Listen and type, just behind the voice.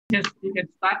Yes, you can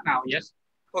start now. Yes.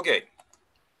 Okay.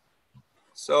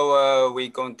 So we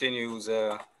continue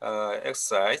the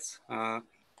exercise.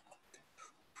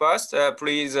 First,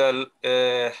 please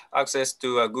access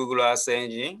to Google Earth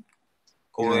Engine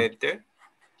co-editor.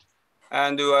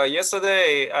 And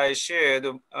yesterday I shared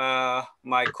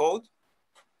my code.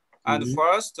 And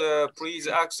first, please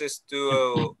access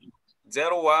to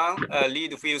 01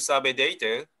 lead field survey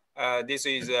data. This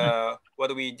is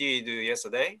what we did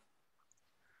yesterday.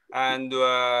 And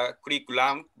click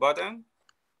Run button.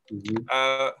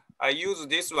 I use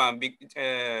this one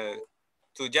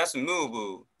to just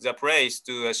move the place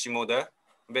to Shimoda,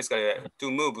 basically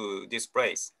to move this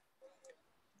place.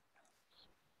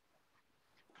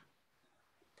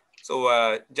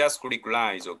 So just click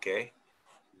Run is okay.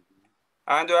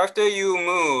 And after you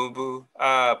move,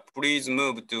 please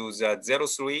move to the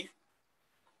 03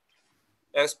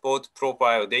 export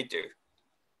profile data.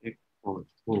 Export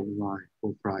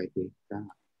profile data.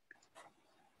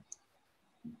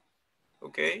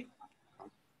 Okay.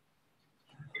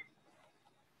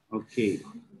 Okay.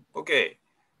 Okay.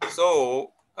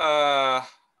 So I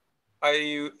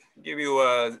give you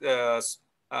a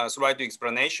slight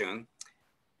explanation.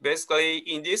 Basically,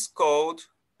 in this code,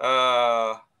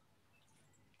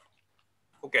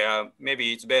 okay,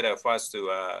 maybe it's better first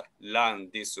to run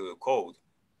this code.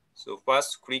 So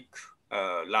first click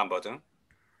Run button.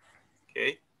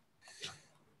 Okay.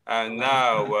 And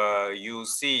now you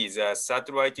see the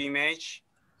satellite image.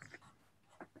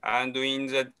 And in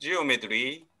the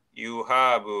geometry, you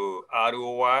have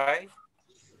ROI.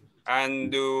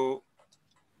 And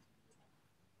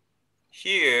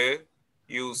here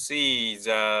you see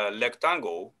the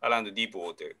rectangle around deep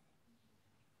water.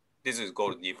 This is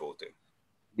called deep water.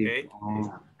 Okay.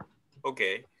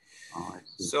 Okay.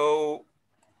 So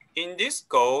in this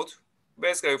code,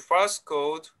 basically first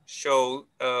code shows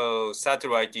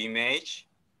satellite image.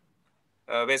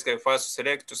 Basically first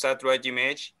select satellite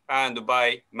image, and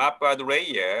by map add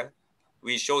layer,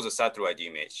 we show the satellite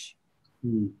image.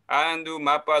 And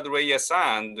map add layer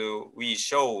sand, we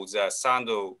show the sand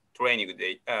training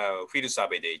data, field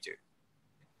survey data.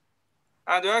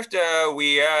 And after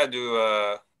we add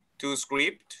two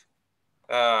scripts,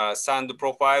 sand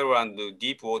profile and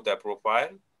deep water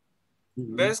profile.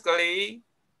 Basically,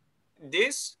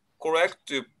 this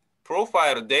collect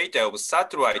profile data of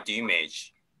satellite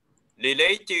image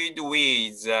related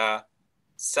with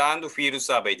sand field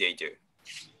survey data.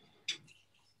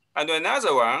 And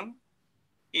another one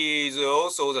is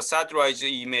also the satellite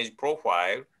image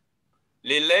profile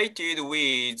related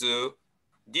with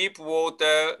deep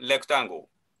water rectangle.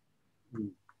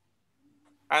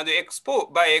 And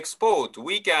by export,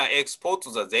 we can export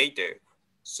the data.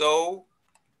 So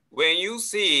when you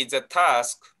see the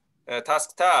task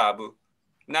tab,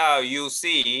 now you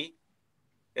see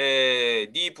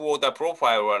deep water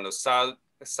profile and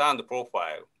sand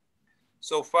profile.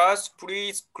 So first,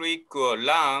 please click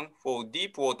Run for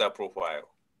deep water profile.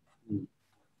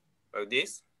 Like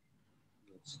this.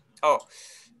 Oh,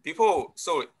 before,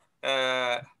 sorry,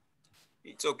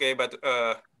 it's okay, but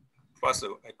first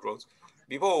I close.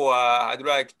 Before, I'd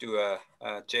like to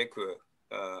check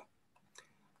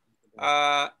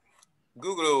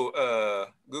Google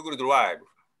Drive.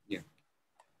 Yeah.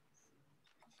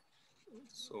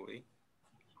 Sorry.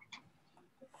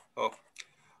 Oh,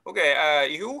 okay.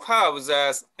 You have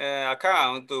the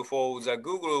account for the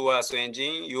Google Earth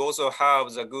Engine. You also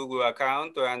have the Google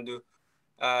account, and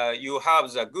you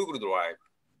have the Google Drive.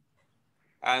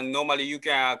 And normally you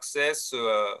can access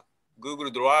Google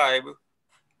Drive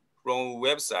from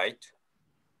website.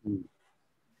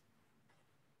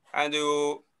 And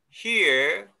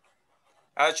here,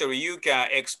 actually, you can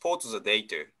export the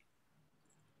data.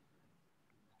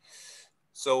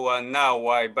 So now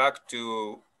I back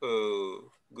to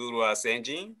Google Earth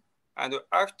Engine. And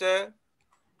after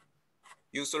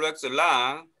you select the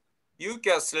Run, you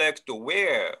can select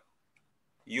where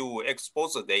you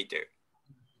export the data.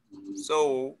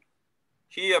 So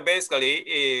here,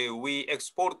 basically, we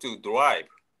export to Drive.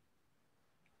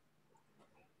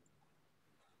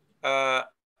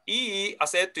 E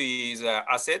asset is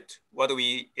asset, what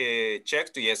we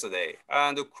checked yesterday.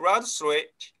 And cloud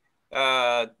storage,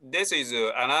 this is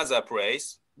another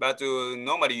place, but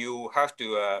normally you have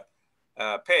to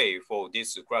pay for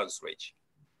this cloud storage.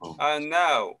 And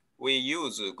now we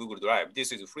use Google Drive.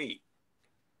 This is free.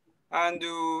 And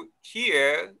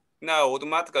here, now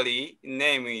automatically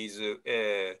name is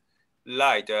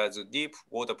light as deep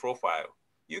water profile.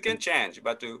 You can change,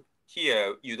 but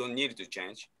here you don't need to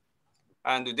change.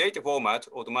 And the data format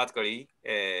automatically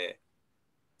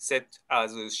set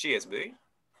as CSV.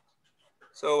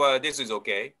 So this is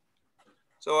okay.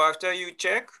 So after you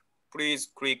check, please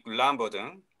click Run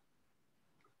button.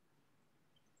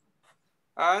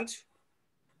 And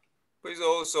please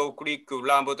also click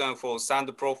Run button for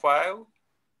sand profile.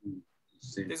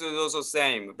 This is also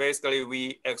same. Basically,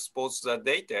 we export the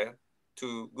data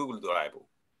to Google Drive.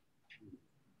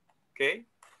 Okay.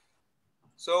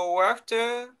 So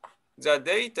after the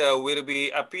data will be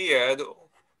appeared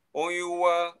on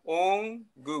your own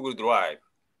Google Drive.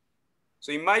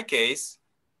 So in my case,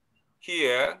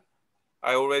 here,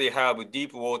 I already have a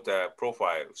deep water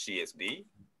profile CSV.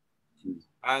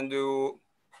 And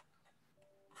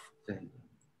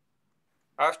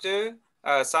after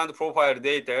sand profile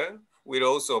data will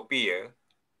also appear.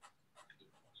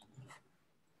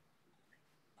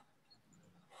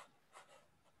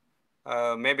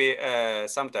 Maybe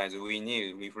sometimes we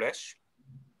need refresh.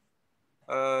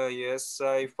 Yes,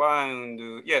 I find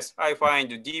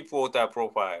the deep water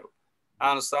profile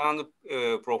and sand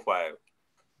profile.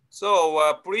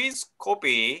 So please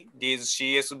copy this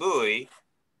CSV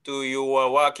to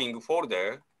your working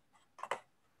folder.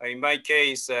 In my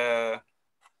case,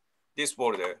 this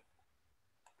folder.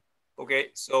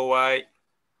 Okay, so I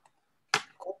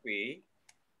copy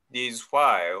this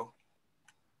file.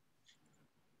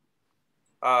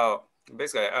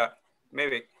 Basically,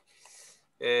 maybe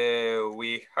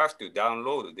we have to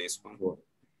download this one.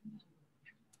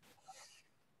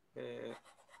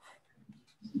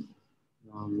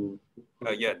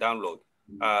 Yeah, download.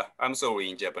 I'm sorry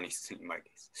in Japanese in my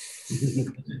case.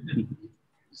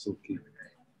 It's okay.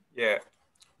 Yeah,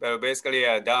 but basically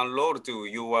download to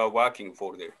your working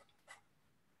folder.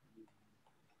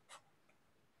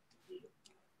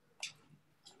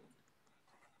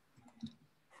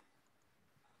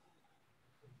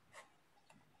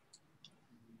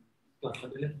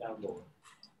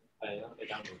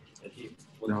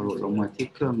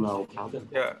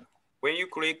 Yeah, when you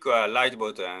click light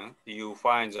button, you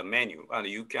find the menu and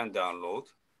you can download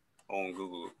on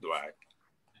Google Drive.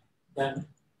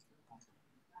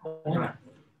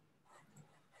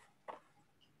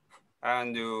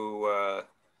 And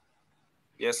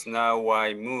yes, now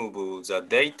I move the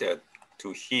data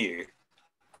to here.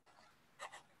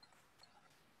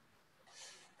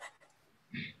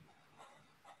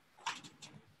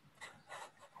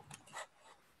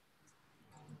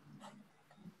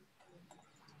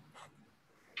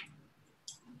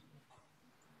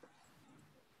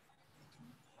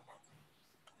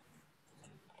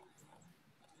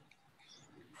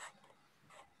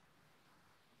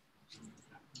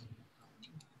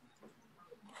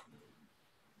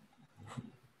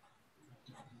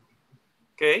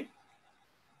 Okay,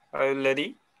 are you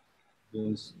ready?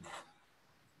 Yes.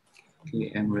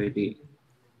 Okay, I'm ready.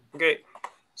 Okay,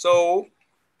 so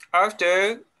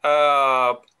after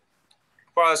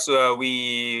first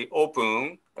we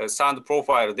open sand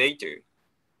profile data.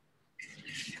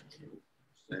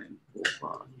 Sand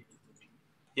profile.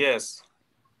 Yes,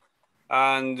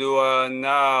 and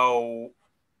now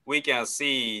we can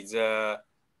see the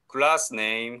class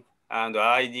name and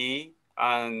ID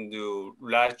and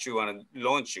latitude and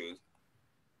longitude.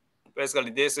 Basically,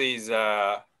 this is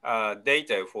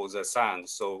data for the sand.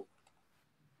 So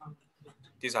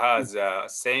this has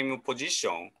same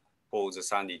position for the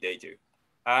sandy data.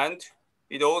 And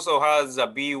it also has a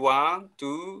B1,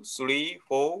 2, 3,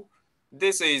 4.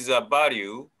 This is a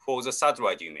value for the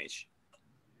satellite image,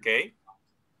 okay?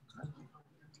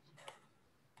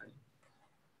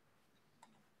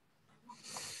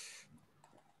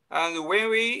 And when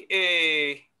we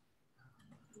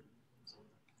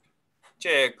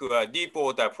check deep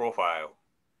water profile,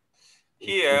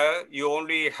 here you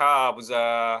only have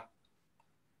the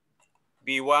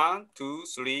B1, 2,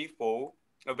 3, 4,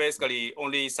 basically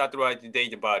only satellite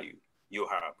data value you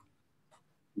have.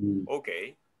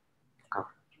 Okay.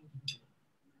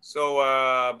 So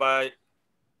by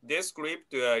this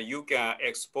script, you can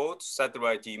export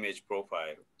satellite image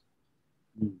profile.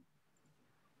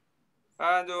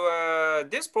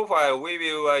 And this profile we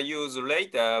will use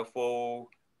later for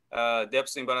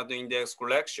depth imbalance index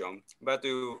collection. But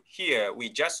here we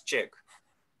just check,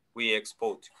 we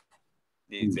export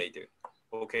this data.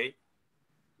 Okay.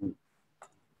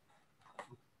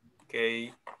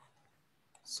 Okay.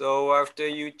 So after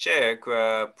you check,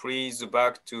 please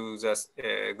back to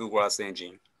the Google Earth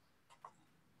Engine.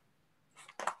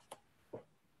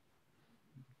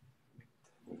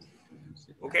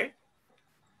 Okay.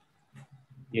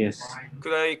 Yes.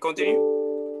 Could I continue?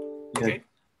 Yes. Okay.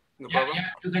 No problem. Yeah,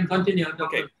 you can continue.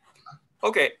 Okay.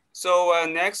 Okay. So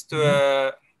next,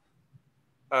 okay.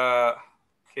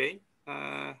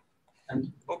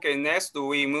 Okay. Next,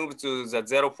 we move to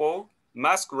the 04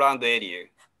 mask round area.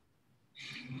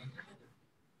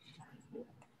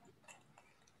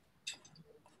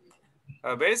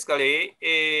 basically,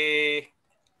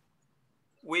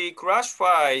 we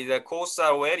classify the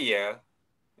coastal area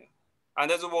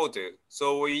under the water.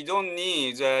 So we don't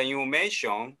need the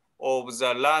information of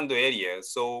the land area.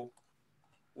 So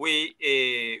we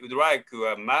would like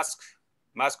a mask.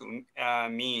 Mask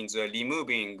means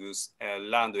removing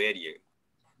land area.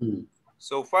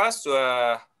 So first,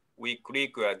 we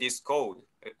click this code.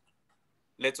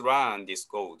 Let's run this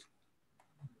code.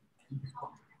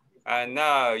 And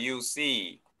now you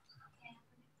see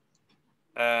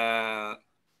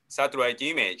satellite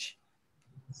image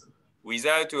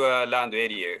without a land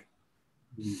area.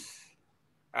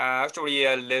 Actually,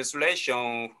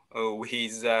 illustration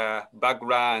with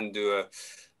background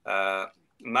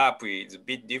map is a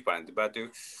bit different, but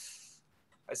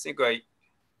I think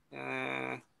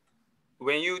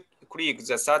when you click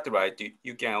the satellite,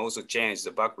 you can also change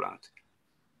the background.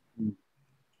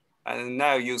 And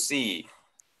now you see,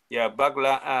 yeah,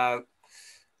 background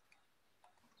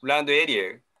land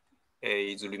area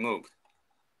is removed.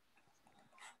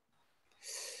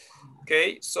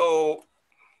 Okay, so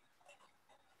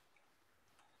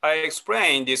I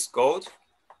explained this code.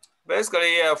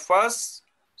 Basically, first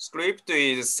script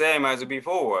is same as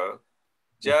before.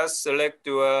 Just select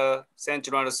a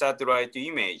central satellite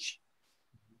image.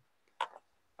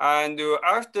 And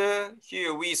after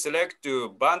here, we select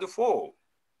band 4.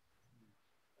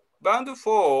 Band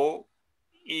 4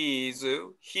 is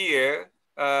here,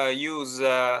 use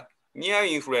near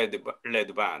infrared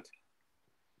band.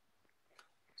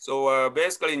 So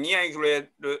basically, near infrared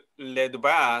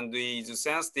band is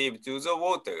sensitive to the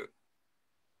water.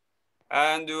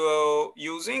 And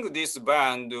using this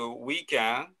band, we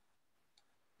can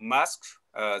mask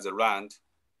the land.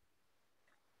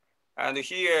 And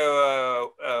here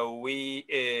we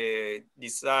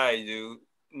decide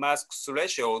mask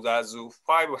threshold as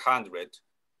 500.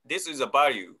 This is a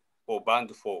value for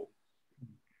band 4.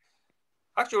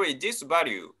 Actually, this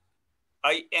value,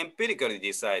 I empirically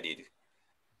decided.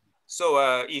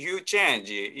 So if you change,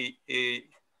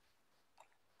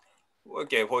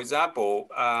 okay, for example,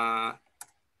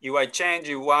 if I change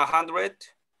 100,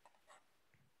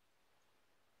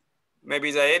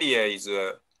 maybe the area is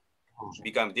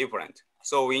become different.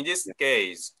 So in this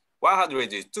case,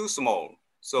 100 is too small.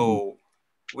 So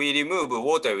we remove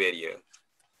water area.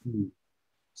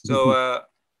 So,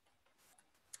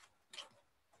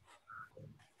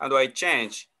 and I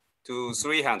change to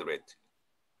 300.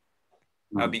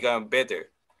 Become better.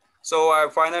 So I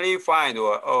finally find,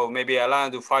 oh, maybe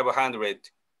around 500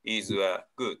 is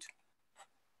good.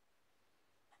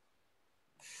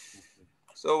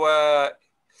 So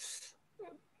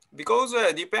because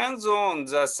it depends on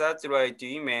the satellite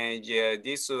image,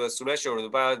 this threshold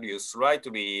value is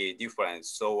slightly different.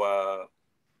 So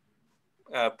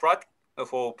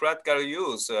for practical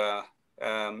use,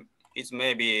 it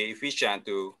may be efficient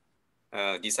to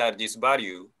decide this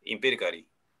value empirically.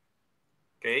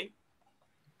 Okay.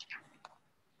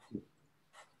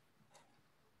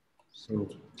 So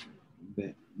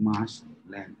the mass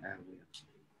land area.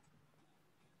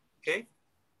 Okay.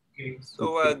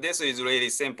 So this is really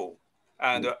simple.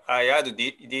 And I add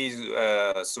these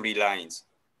 3 lines.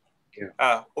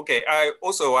 Yeah. Okay, I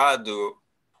also add the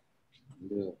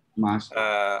mass.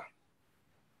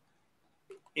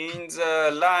 In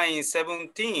the line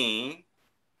 17,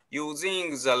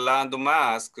 using the land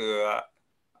mask,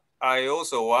 I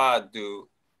also add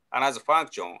another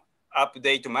function,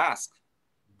 update mask.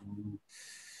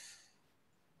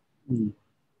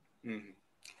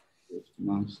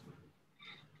 Mask.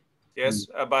 Yes,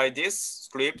 by this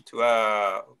script,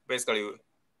 basically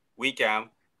we can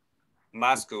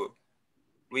mask,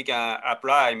 we can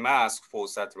apply mask for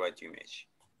satellite image.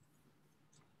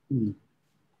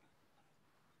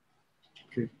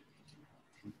 Okay.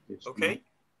 Okay.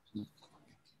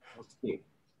 Okay.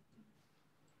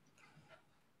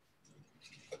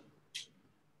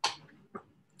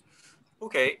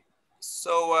 Okay.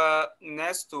 So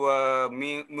next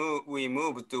we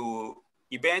move to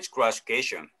event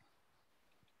classification.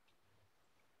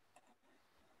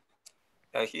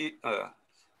 Okay.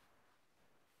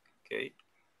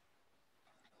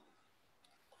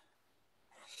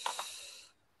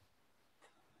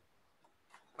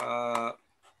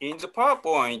 In the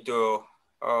PowerPoint,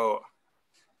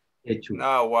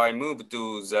 now I move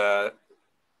to the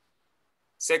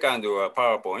second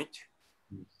PowerPoint,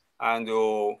 and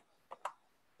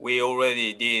we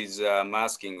already did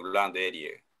masking land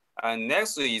area. And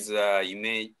next is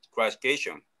image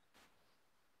classification.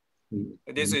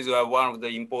 This is one of the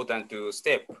important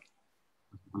steps.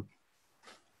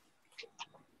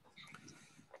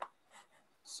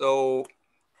 So,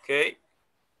 okay.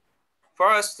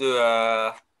 first,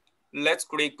 let's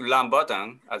click Run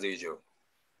button as usual.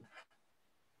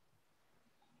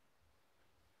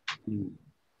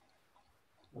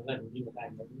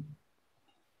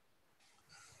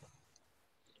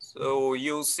 So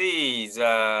you see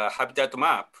the habitat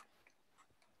map.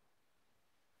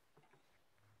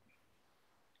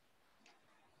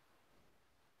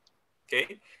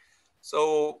 Okay,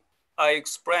 so I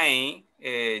explain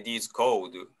this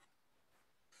code.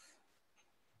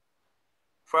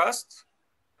 First,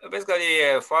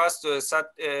 basically, first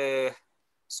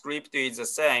script is the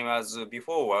same as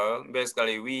before.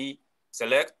 Basically, we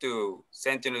select to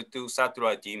Sentinel-2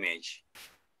 satellite image.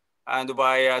 And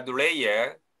by add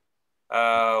layer,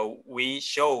 we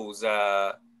show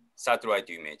the satellite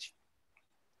image.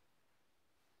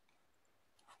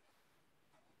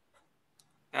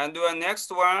 And the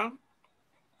next one,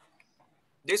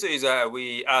 this is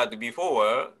we add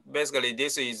before. Basically,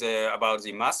 this is about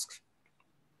the mask.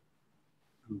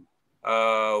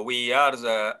 We add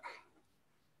the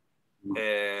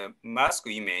mask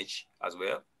image as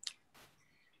well.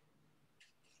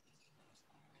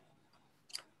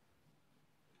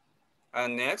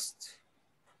 And next,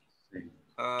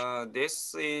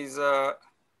 this is a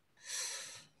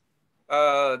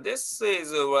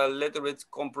little bit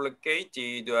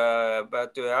complicated,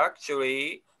 but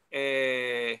actually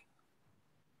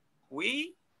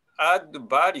we add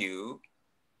value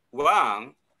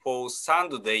 1 for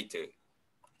sound data.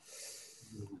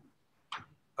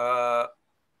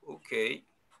 Okay,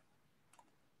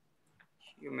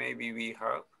 here maybe we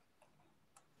have.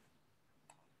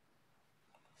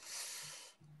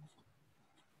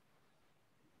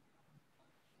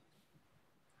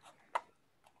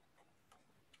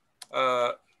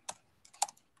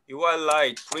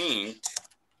 URI print,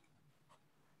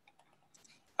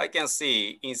 I can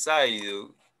see inside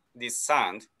this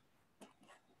sound.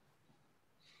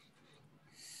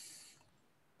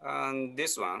 And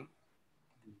this one.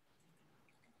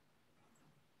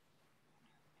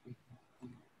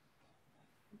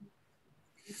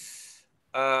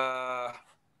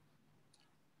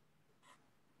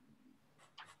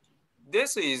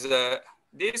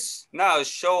 This now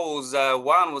shows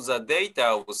one of the data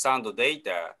of sound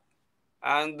data.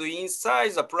 And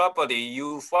inside the property,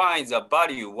 you find the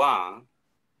value 1.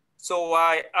 So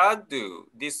I add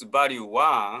this value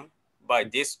 1 by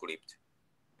this script.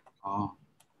 Oh.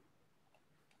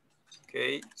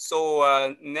 Okay,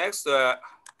 so next,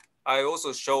 I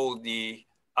also show the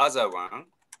other one.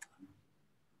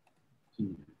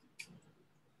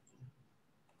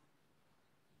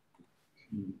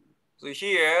 So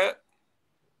here,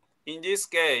 in this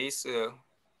case,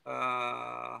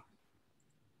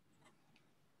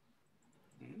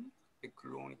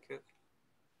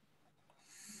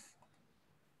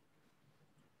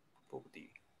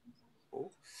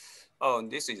 oh,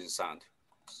 this is sound.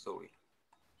 Sorry.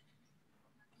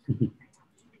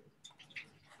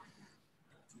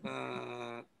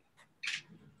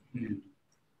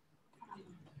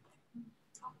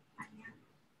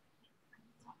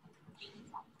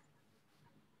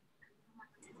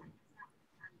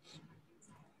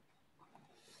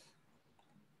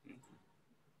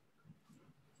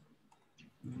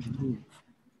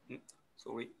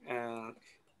 Sorry.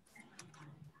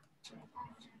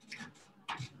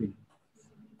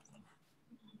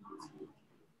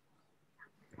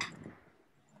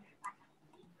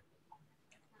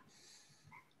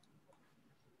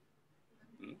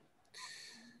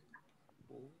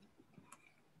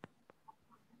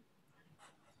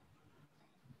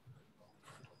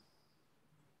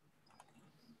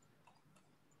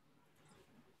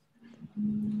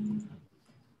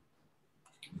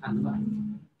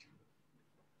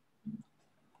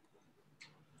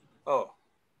 Oh,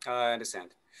 I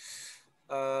understand.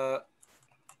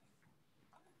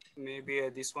 Maybe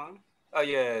this one. Oh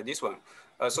yeah, this one.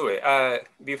 Sorry.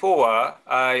 Before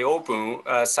I open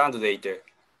sound data,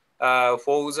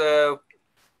 for the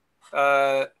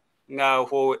now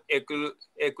for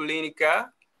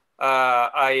Eclinica,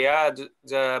 I add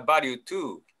the value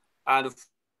 2, and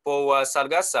for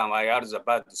Sargassum, I add the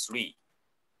value 3.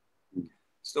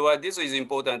 So this is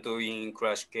important in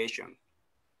classification.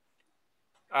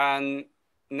 And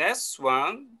next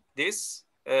one, this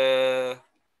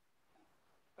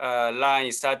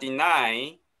line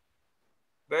 39,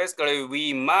 basically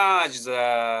we merge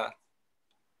the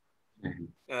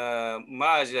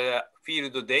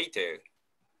field data.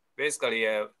 Basically,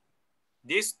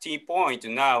 this T point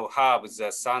now have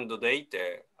the sand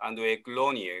data and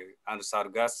Eclonia and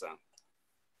Sargassum.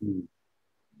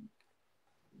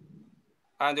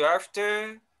 And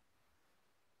after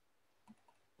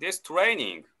this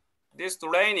training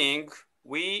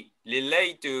we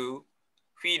relate to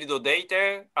field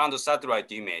data and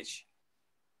satellite image.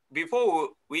 Before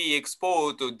we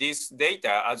export this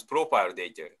data as profile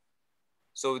data.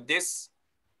 So this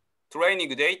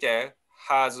training data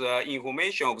has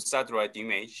information of satellite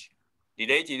image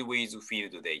related with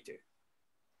field data.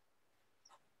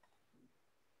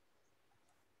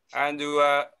 And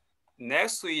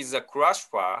next is a crash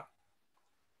file.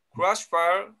 Crash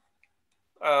file,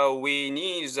 we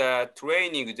need the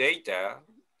training data.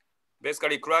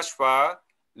 Basically, crash file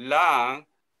learn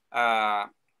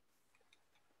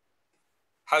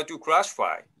how to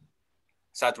classify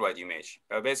satellite image.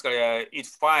 Basically, it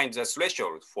finds a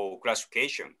threshold for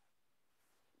classification.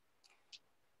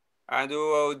 And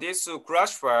this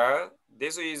classifier,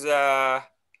 this is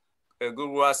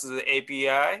Google Earth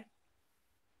API.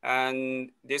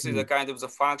 And this is a kind of the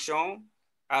function.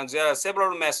 And there are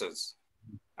several methods.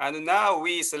 And now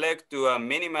we select a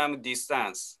minimum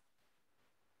distance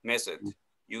method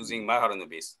using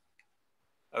Mahalanobis.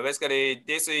 Basically,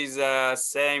 this is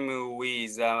same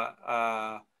with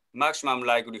maximum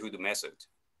likelihood method.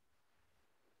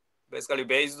 Basically,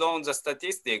 based on the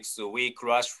statistics, we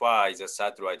classify the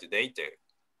satellite data.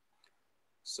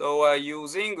 So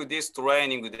using this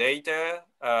training data,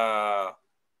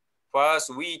 first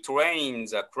we train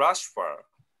the classifier,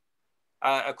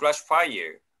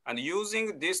 and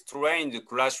using this trained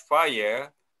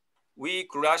classifier, we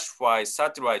classify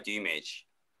satellite image.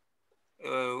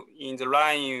 In the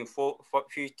line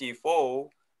 54,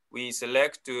 we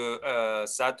select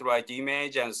satellite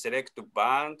image and select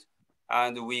band,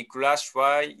 and we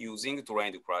classify using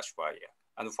trained classifier.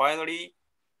 And finally,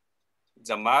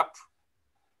 the map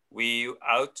we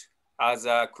out as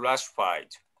a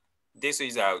classified. This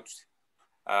is out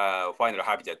final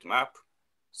habitat map.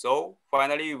 So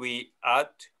finally, we add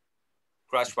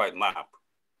classified map.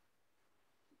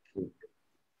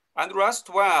 And last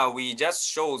one, we just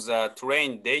show the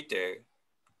trained data.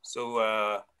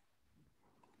 So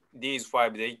these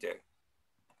 5 data.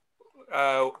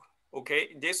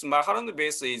 Okay, this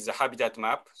Mahalanobis is a habitat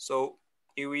map. So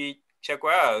if we check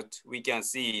out, we can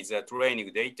see the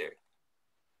training data.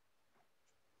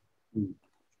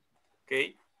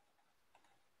 Okay,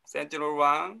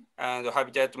 Sentinel-1 and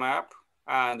habitat map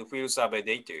and field survey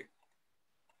data.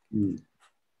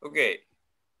 Okay.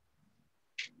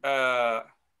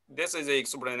 This is the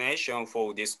explanation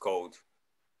for this code.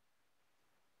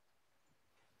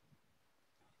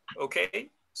 Okay,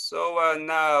 so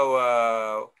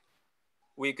now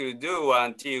we could do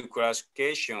until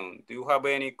classification. Do you have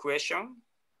any question?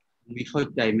 ไม่เข้า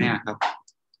ใจแม่ครับ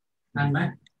ได้ไหม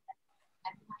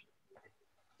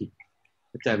เ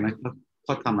ข้าใจไหมเข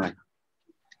าทำอะไร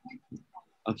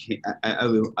โอเค I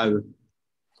will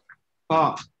ก็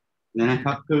นะค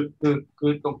รับคื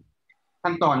อตรง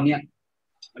ขั้นตอนเนี้ย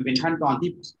มันเป็นขั้นตอน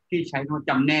ที่ใช้คำว่า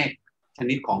จำแนกช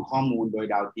นิดของข้อมูลโดย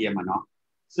ดาวเทียมเนาะ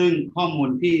ซึ่งข้อมูล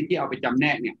ที่เอาไปจำแน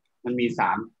กเนี่ยมันมี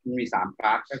3กร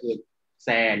าฟก็คือแซ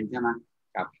นใช่ไหม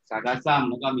กับซาร์กัสซัม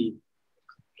แล้วก็มี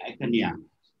ไอคเนีย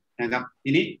นะครับที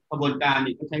นี้กระบวนการเ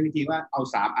นี่ยก็ใช้วิธีว่าเอา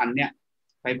3อันเนี่ย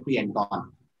ไปเปลี่ยนก่อน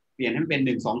เปลี่ยนให้เป็น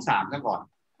1 2 3ซะก่อน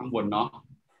ข้างบนเนาะ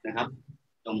นะครับ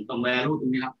ตรงแวลูตร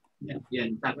งนี้ครับเนี่ยเปลี่ยน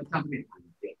ซาร์กัสซัมเป็น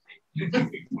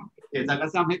เปลี่ยนซาร์กัส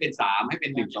ซัมให้เป็น3ให้เป็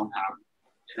น1 2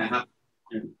 3นะครับ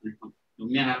ตรง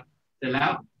นี้ครับเสร็จแล้ว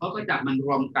เขาก็จับมันร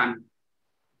วมกัน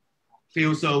ฟิ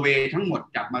ลเซอร์เวย์ทั้งหมด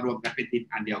จับมารวมกันเป็นทิศ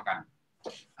อันเดียวกัน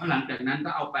แล้วหลังจากนั้น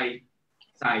ก็เอาไป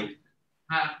ใส่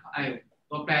ถ้า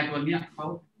ตัวแปรตัวเนี้ยเขา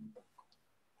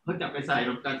จับไปใส่ร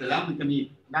วมกันเสร็จแล้วมันจะมี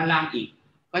ด้านล่างอีก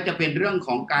ก็จะเป็นเรื่องข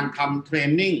องการทำเทร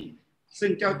นนิ่งซึ่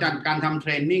งเจ้าจันการทำเท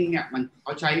รนนิ่งเนี่ยมันเข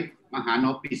าใช้มหาโน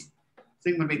ปิส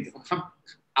ซึ่งมันเป็น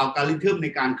อัลกอริทึมใน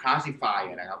การคลาสสิฟาย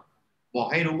นะครับบอก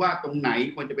ให้รู้ว่าตรงไหน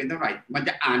ควรจะเป็นเท่าไหร่มันจ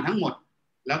ะอ่านทั้งหมด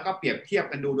แล้วก็เปรียบเทียบ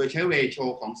กันดูโดยใช้เรโช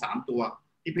ของ3ตัว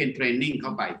ที่เป็นเทรนนิ่งเข้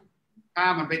าไปถ้า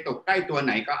มันไปตกใกล้ตัวไห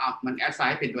นก็เอามันแอสไซ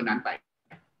น์เป็นตัวนั้นไป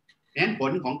นั้นผ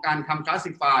ลของการทำคลาส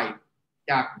สิฟาย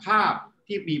จากภาพ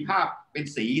ที่มีภาพเป็น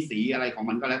สีอะไรของ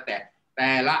มันก็แล้วแ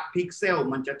ต่ละพิกเซล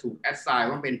มันจะถูกแอสไซน์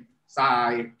ว่าเป็นซา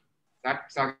ร์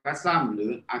กัสซัมหรื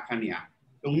ออาคาเนีย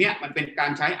ตรงเนี้ยมันเป็นกา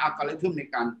รใช้อัลกอริทึมใน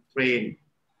การเทรน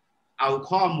เอา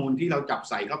ข้อมูลที่เราจับ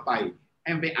ใส่เข้าไปให้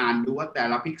มันไปอ่านดูว่าแต่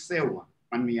ละพิกเซล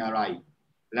มันมีอะไร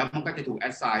แล้วมันก็จะถูกแอ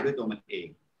สไซน์ด้วยตัวมันเอง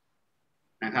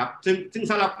นะครับซึ่ง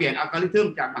สำหรับเปลี่ยนอัลกอริทึม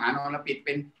จากมหานรปิดเ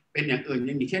ป็นอย่างอื่นอ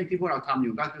ย่างเช่นที่พวกเราทำอ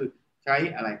ยู่ก็คือใช้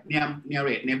อะไร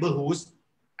nearest neighborhood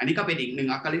อันนี้ก็เป็นอีก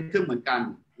1อัลกอริทึมเหมือนกัน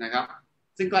นะครับ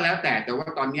ซึ่งก็แล้วแต่ว่า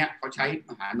ตอนนี้เขาใช้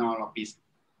มหานรปิด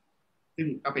ซึ่ง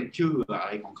ก็เป็นชื่ออะไ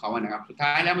รของเขานะครับสุดท้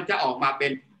ายแล้วมันจะออกมาเ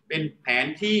ป็นแผน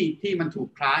ที่มันถูก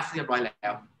คลาสเรียบร้อยแล้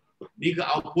วนี่คือเ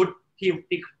อาพุท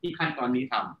ที่ขั้นตอนนี้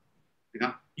ทำนะครั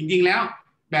บจ ริงๆแล้ว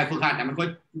แบบฝึกหัดมันก็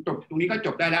จบตรงนี้ก็จ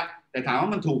บได้แล้วแต่ถามว่า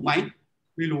มันถูกไหม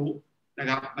ไม่รู้นะ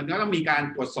ครับมันก็ต้องมีการ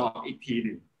ตรวจสอบอีกทีห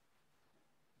นึ่ง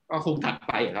ก็คงถัด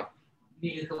ไปครับ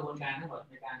นี่คือกระบวนการทั้งหมด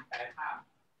ในการแปลภาพ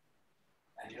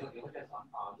แต่เดี๋ยวเขาจะสอน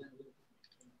ต่อเรื่อง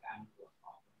การตรวจส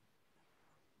อบ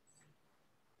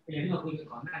อย่างที่เราคุยกัน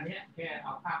ก่อนหน้านี้แค่เอ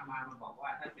าภาพมาบอกว่า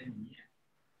ถ้าเป็นอย่างนี้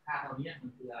ค่าเท่านี้มั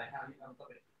นคืออะไรค่านี้มันก็เ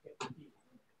ป็นพื้นที่ของ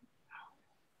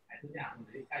ไอ้ทุกอย่างมันอ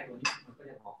ยู่ใกล้ตัวนี้มันก็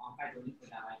จะบอกใกล้ตัวนี้เป็น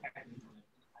อะไรใกล้ตัวนี้เป็นอะไร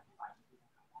อธิบายที่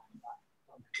ว่า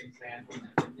ต้องเป็นแซนตรงไหน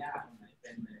เป็นหญ้าตรงไหนเ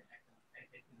ป็น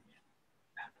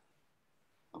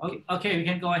Okay, we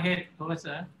can go ahead,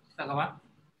 Professor Sakawa.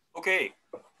 Okay.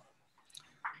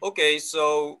 Okay,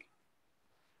 so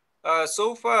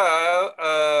so far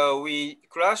we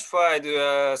classified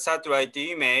satellite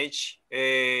image,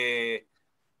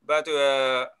 but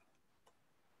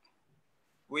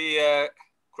we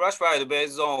classified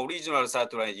based on original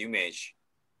satellite image.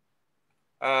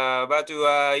 But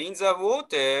in the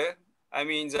water, I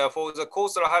mean, for the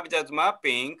coastal habitat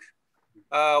mapping,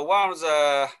 one of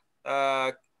the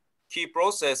key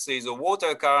process is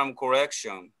water column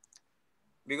correction.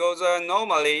 Because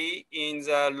normally in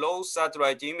the low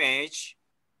satellite image,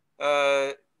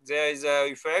 there is an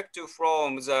effect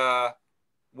from the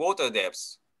water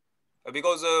depth.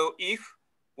 Because if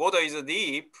water is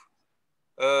deep,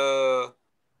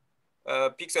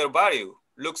 pixel value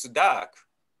looks dark,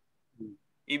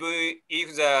 even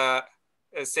if the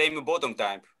same bottom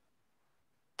type.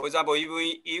 For example,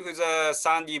 even if the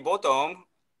sandy bottom,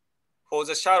 for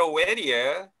the shallow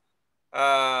area,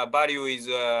 value is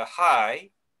high,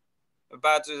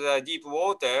 but the deep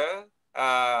water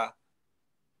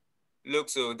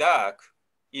looks dark,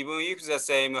 even if the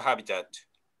same habitat.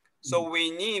 So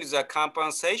we need the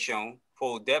compensation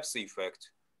for depth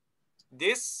effect.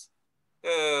 This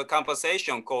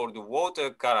compensation called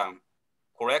water column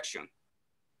correction.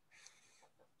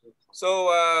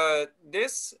 So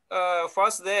this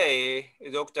first day,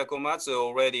 Dr. Komatsu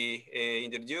already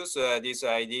introduced this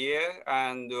idea,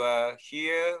 and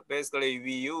here basically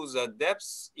we use a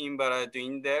depth invariant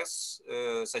index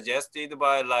suggested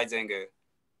by Leisinger.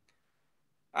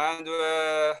 And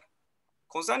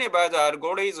concerning about the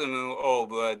algorithm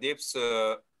of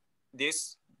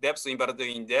this depth invariant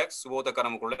index water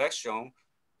column correction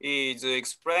is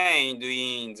explained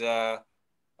in the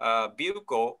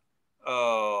Bilko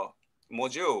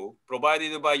module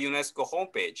provided by UNESCO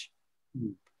homepage.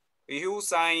 If you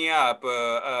sign up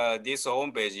this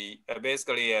homepage,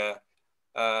 basically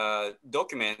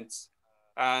documents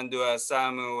and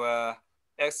some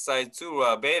exercise tools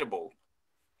are available.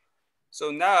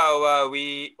 So now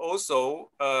we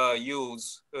also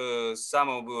use some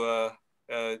of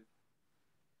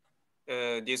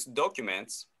these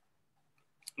documents.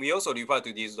 We also refer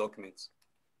to these documents.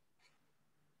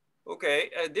 Okay,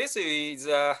 this is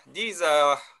these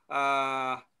are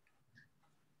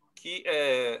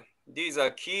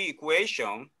key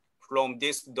equation from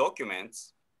these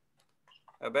documents.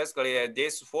 Basically,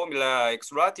 this formula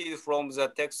extracted from the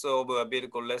text of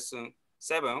Biblical lesson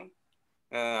 7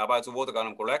 about water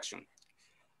column collection.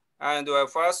 And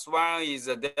first one is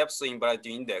the depth invariant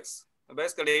index.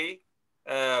 Basically,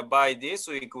 by this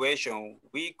equation,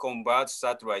 we convert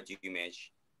satellite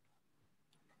image.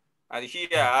 And here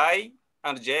I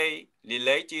and J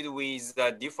related with a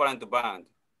different band.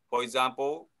 For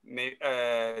example,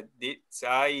 this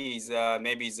I is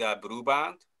maybe the blue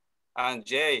band, and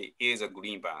J is a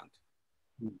green band.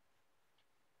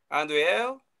 And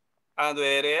L and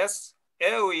LS,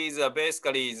 L is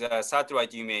basically the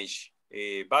satellite image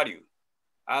value.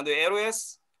 And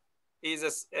LS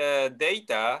is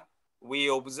data we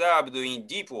observed in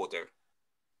deep water.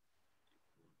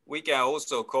 We can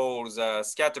also call the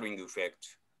scattering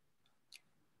effect.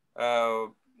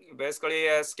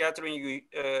 Basically, scattering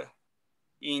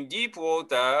in deep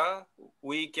water,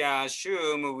 we can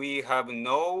assume we have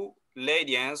no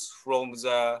radiance from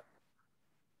the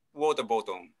water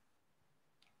bottom.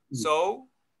 So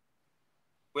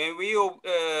when we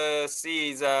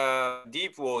see the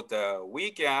deep water,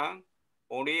 we can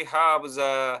only have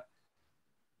the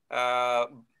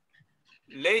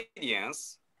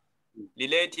radiance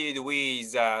related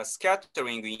with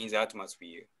scattering in the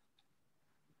atmosphere.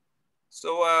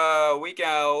 So we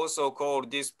can also call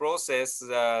this process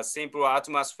simple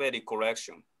atmospheric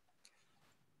correction.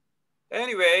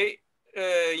 Anyway,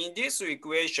 in this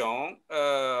equation,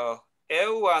 L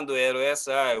and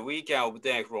LSI we can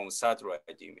obtain from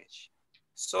satellite image.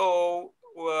 So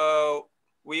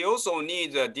we also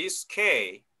need this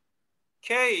K.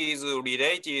 K is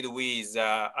related with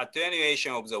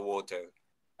attenuation of the water.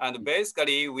 And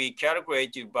basically we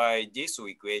calculated by this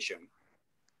equation.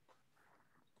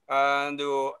 And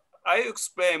I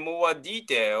explain more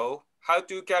detail how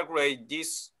to calculate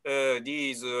these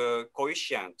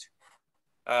coefficient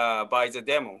by the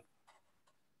demo.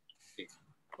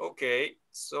 Okay,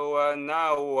 so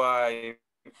now I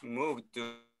move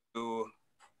to,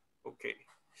 okay.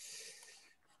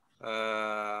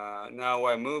 Now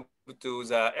I move to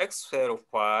the Excel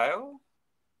file.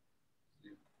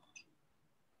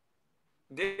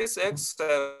 This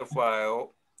Excel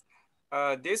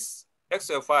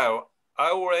file, I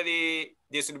already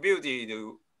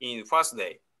distributed in first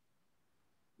day.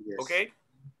 Yes. Okay.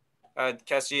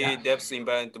 Cache depth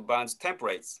invariant bands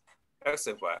templates,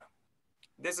 Excel file.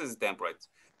 This is template.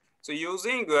 So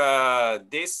using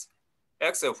this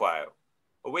Excel file,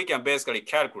 we can basically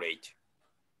calculate.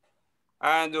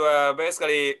 And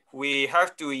basically, we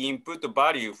have to input the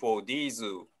value for these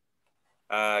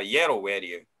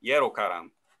yellow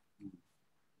column.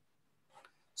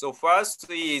 So first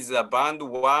is band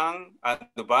 1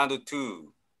 and band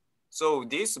 2. So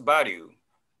this value,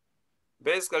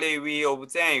 basically we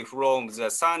obtain from the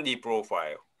Sandy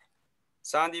profile.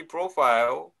 Sandy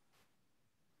profile.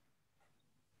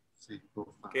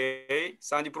 Okay,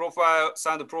 Sandy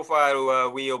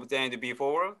profile we obtained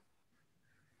before.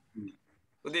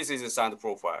 So this is a Sandy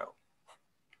profile.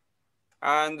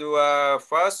 And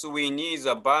first we need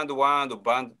the band 1 and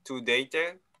band 2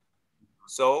 data.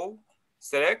 So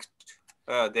select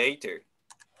data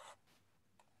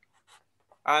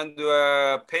and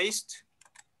paste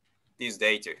this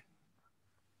data.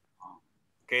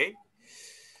 Okay.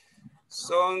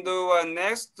 So the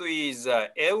next is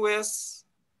LS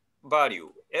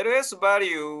value. LS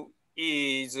value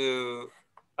is,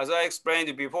 as I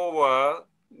explained before,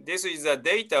 this is the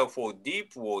data for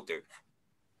deep water.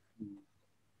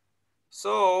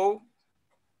 So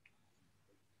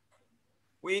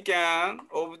we can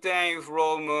obtain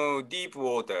from deep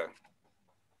water.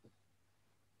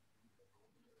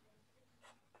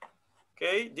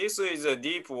 Okay, this is a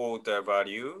deep water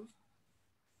value.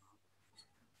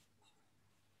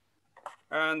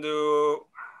 And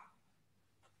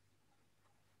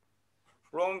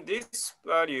from this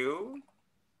value,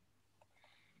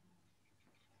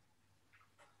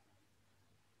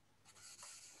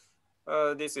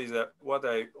 this is what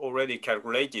I already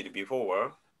calculated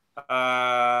before.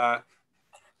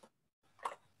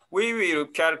 We will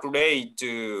calculate,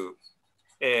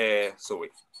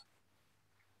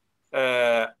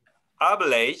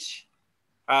 average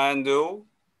and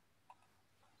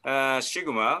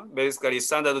sigma, basically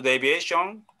standard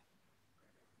deviation.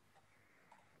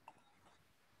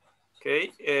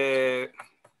 Okay,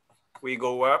 we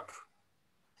go up.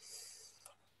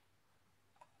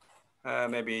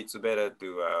 Maybe it's better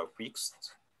to fix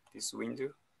this window.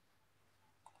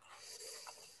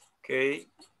 Okay.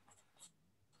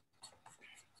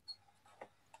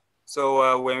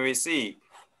 So when we see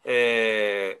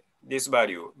this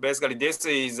value, basically this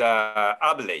is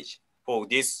average for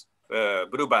this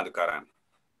blue band column,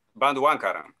 band 1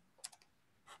 column.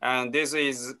 And this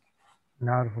is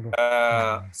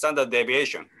standard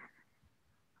deviation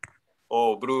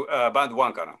or blue band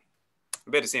 1 column.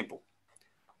 Very simple.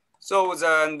 So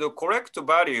then the correct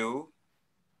value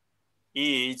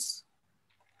is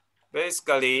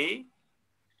basically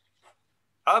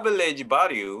average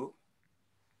value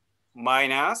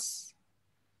minus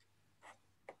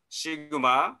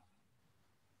sigma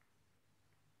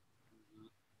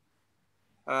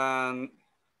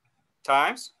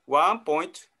times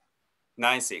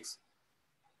 1.96.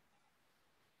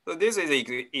 So this is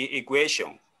the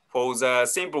equation for the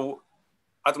simple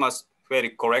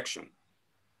atmospheric correction.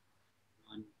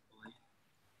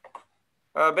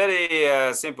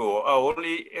 Very simple.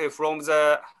 Only from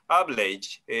the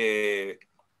average, we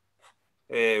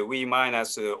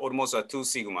minus almost 2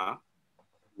 sigma.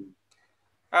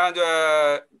 And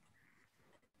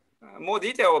more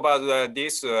detail about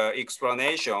this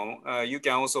explanation, you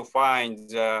can also find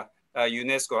the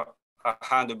UNESCO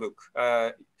handbook,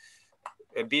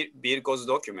 Birko's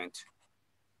document.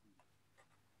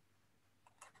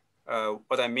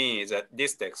 What I mean is that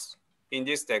this text, in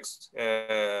this text,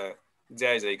 there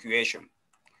is an equation.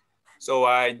 So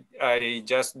I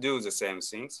just do the same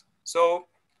things. So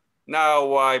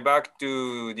now I back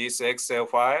to this Excel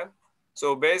file.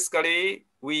 So basically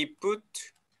we put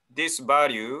this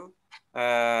value,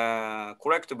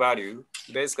 correct value,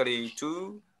 basically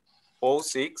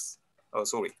 246, oh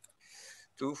sorry,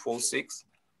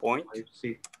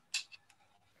 246.56.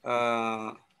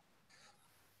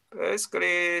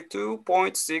 Basically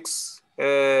 2.6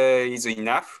 is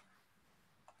enough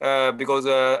because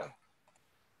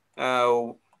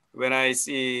when I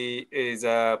see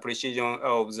the precision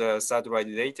of the satellite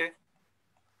data,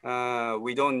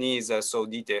 we don't need so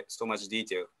much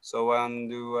detail. So and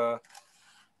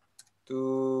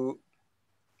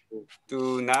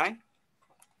 229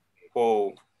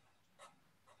 for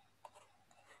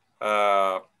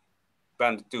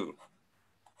band 2.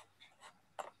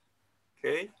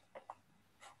 Okay.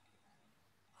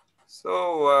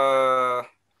 So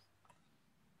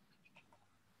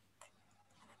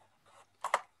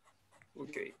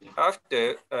okay,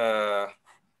 after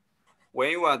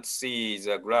when you want to see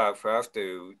the graph,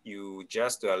 after you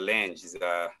just arrange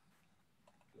the,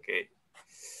 okay,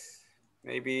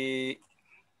 maybe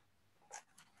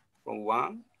from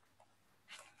 1,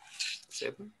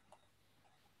 7.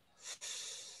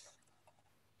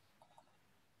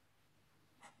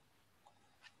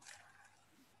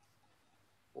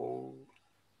 Oh.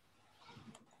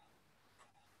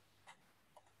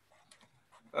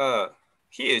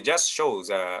 Here just shows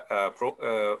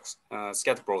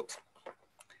scatter plot.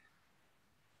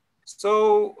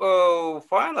 So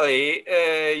finally,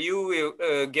 you will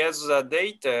get the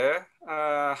data.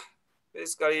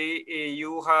 Basically,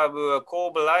 you have a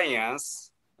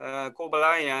covariance.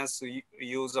 Covariance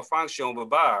use a function of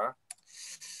bar,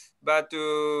 but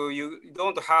you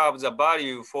don't have the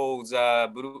value for the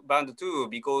band 2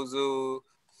 because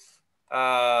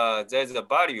there's a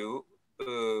value.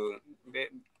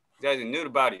 There's a null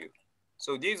value.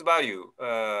 So this value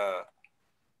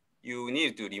you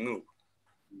need to remove.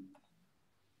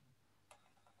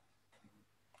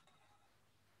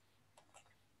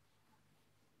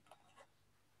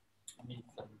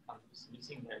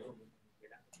 missing value.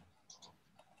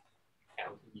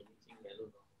 Missing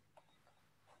value.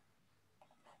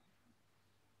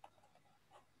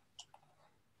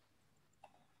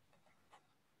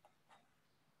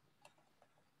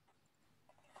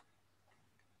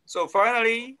 So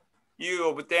finally, you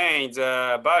obtain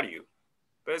the value.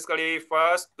 Basically,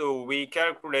 first we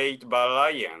calculate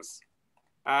variance,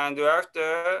 and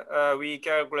after we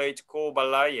calculate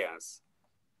covariance.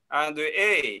 And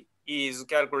A is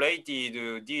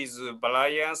calculated this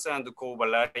variance and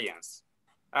covariance.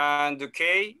 And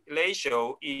K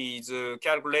ratio is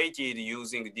calculated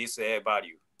using this A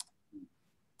value.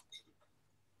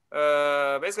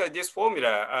 Basically, this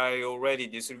formula I already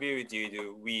distributed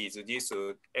with this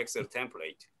Excel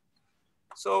template.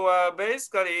 So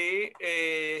basically,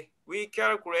 we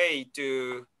calculate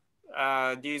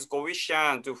these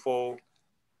coefficients for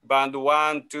band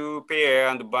 1, 2 pair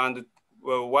and band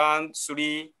 1,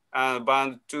 3 and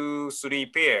band 2, 3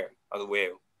 pair as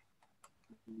well.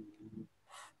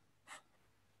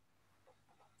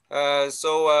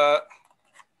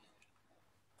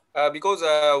 Because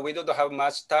we don't have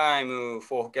much time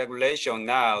for calculation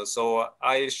now, so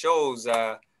I show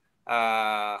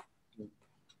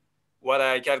what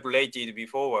I calculated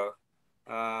before.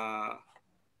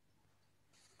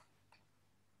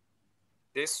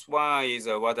 This one is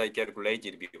what I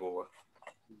calculated before.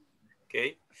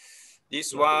 Okay,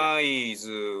 this one is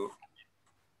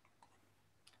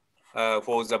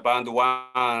for the band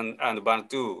 1 and band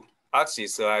 2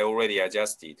 axis I already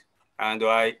adjusted, and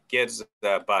I get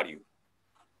the value.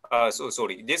 So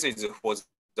sorry, this is for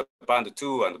the band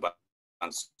 2 and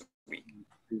band 3.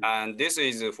 And this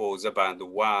is for the band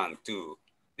 1, 2.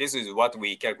 This is what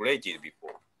we calculated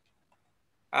before.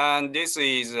 And this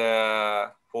is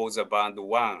for the band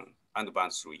 1 and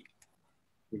band 3.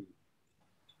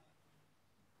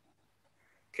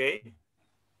 Okay.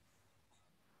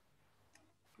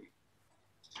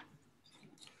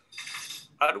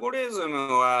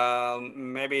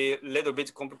 Algorithm maybe a little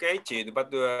bit complicated, but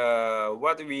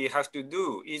what we have to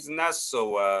do is not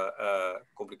so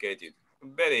complicated,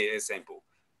 very simple.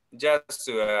 Just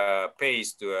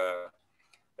paste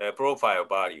profile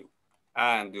value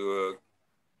and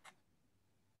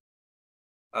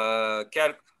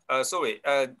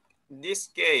this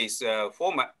case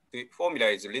formula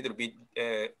is a little bit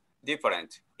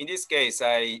different. In this case,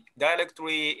 I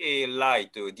directly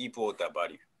write deep water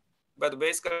value. But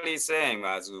basically same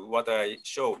as what I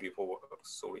showed before,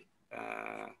 sorry.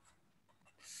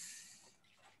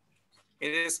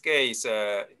 In this case,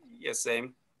 yes,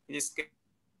 same. In this case,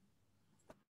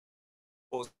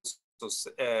 also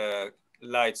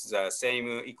writes the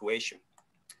same equation.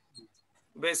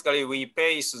 Basically, we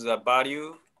paste the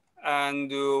value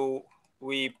and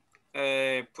we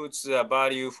put the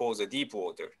value for the deep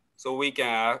water. So we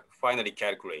can finally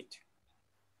calculate.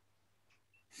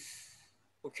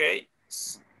 Okay.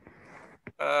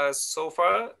 So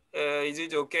far, is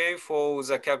it okay for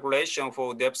the calculation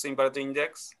for depth impact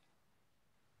index?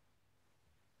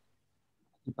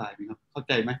 อธิบายไหมครับเข้าใ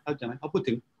จไหมเขาพูด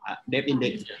ถึง depth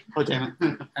index เข้าใจไหม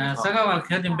Sagawa,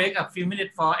 can you make a few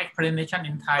minutes for explanation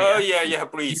in Thai? Oh yeah,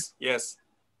 please. Yes.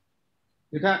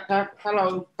 คือถ้าเ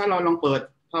ราลองเปิด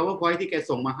PowerPoint ที่แก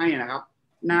ส่งมาให้นะครับ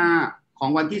หน้าของ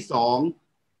วันที่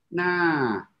2หน้า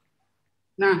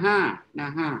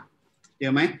5เดี๋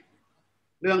ยวไหม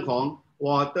เรื่องของ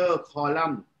water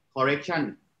column correction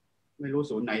ไม่รู้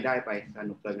ศูนย์ไหนได้ไปส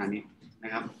นุกเกินงานนี้น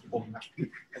ะครับผมนะ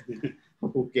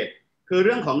ภูเก็ตคือเ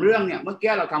รื่องของเรื่องเนี่ยเมื่อ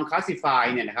กี้เราทำ classify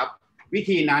เนี่ยนะครับวิ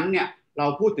ธีนั้นเนี่ยเรา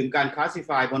พูดถึงการ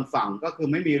classify บนฝั่งก็คือ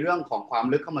ไม่มีเรื่องของความ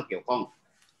ลึกเข้ามาเกี่ยวข้อง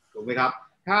ถูกไหมครับ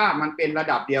ถ้ามันเป็นระ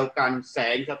ดับเดียวกันแส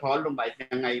งสะท้อนลงไป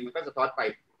ยังไงมันก็สะท้อนไป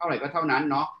เท่าไหร่ก็เท่านั้น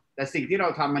เนาะแต่สิ่งที่เรา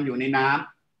ทำมันอยู่ในน้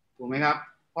ำถูกไหมครับ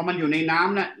พอมันอยู่ในน้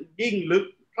ำน่ะยิ่งลึก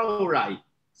เท่าไหร่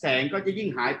แสงก็จะยิ่ง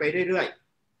หายไปเรื่อย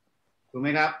ๆถูกไหม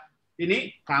ครับทีนี้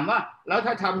ถามว่าแล้ว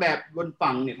ถ้าทำแบบบน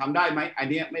ฝั่งเนี่ยทำได้ไหมอัน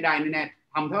นี้ไม่ได้แน่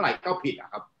ๆทำเท่าไหร่ก็ผิดอ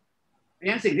ะครับเพราะฉ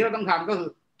ะนั้นสิ่งที่เราต้องทำก็คือ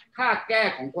ค่าแก้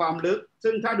ของความลึก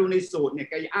ซึ่งถ้าดูในสูตรเนี่ย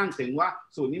แกอ้างถึงว่า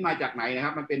สูตรนี้มาจากไหนนะค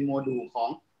รับมันเป็นโมดูล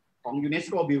ของ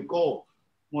UNESCO Bilgo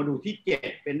โมดูลที่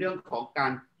7เป็นเรื่องของกา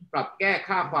รปรับแก้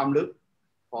ค่าความลึก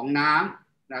ของน้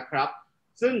ำนะครับ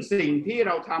ซึ่งสิ่งที่เ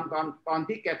ราทำตอน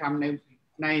ที่แกทำ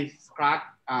ในคลาส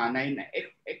ในเ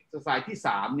อ็กซ์ไซส์ที่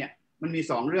3เนี่ยมันมี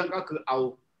2เรื่องก็คือเอ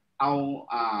า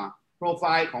โปรไฟ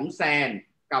ล์ของแซน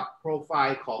กับโปรไฟ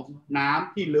ล์ของน้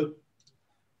ำที่ลึก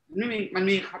มัน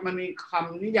มีค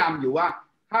ำนิยามอยู่ว่า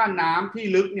ถ้าน้ำที่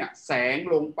ลึกเนี่ยแสง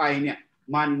ลงไปเนี่ย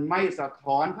มันไม่สะ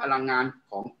ท้อนพลังงาน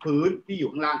ของพื้นที่อยู่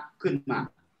ข้างล่างขึ้นมา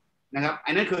นะครับอั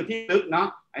นนั้นคือที่ลึกเนาะ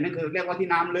อันนั้นคือเรียกว่าที่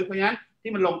น้ำลึกเพราะฉะนั้น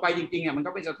ที่มันลงไปจริงๆเนี่ยมัน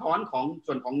ก็เป็นสะท้อนของ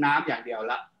ส่วนของน้ำอย่างเดียว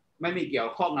ละไม่มีเกี่ย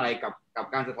วข้องอะไรกับ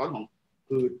การสะท้อนของ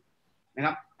พื้นนะค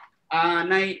รับ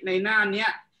ในหน้านี้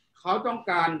เขาต้อง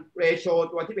การเรโช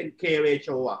ตัวที่เป็น K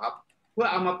ratio อะครับเพื่อ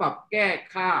เอามาปรับแก้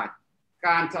ค่าก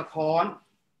ารสะท้อน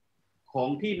ของ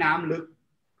ที่น้ำลึก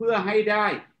เพื่อให้ได้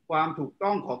ความถูกต้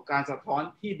องของการสะท้อน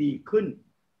ที่ดีขึ้น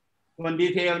ส่วนดี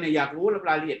เทลเนี่ยอยากรู้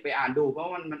รายละเอียดไปอ่านดูเพรา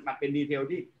ะมันเป็นดีเทล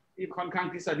ที่ค่อนข้าง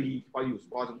ทฤษฎี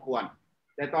พอสมควร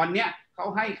แต่ตอนเนี้ยเขา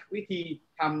ให้วิธี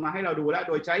ทำมาให้เราดูแล้ว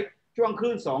โดยใช้ช่วงค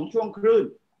ลื่น2ช่วงคลื่น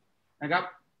นะครับ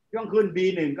ช่วงคลื่น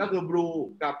B1 ก็คือ blue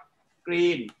กับ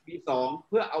green B2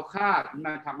 เพื่อเอาค่า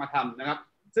มาทำนะครับ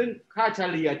ซึ่งค่าเฉ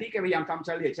ลี่ยที่แกพยายามทำเฉ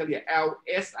ลี่ย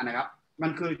LS นะครับมั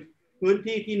นคือพื้น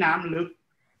ที่ที่น้ำลึก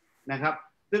นะครับ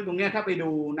ซึ่งตรงนี้ถ้าไปดู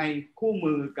ในคู่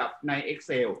มือกับใน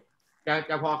Excel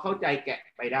จะพอเข้าใจแกะ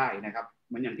ไปได้นะครับเ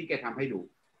หมือนอย่างที่แกทำให้ดู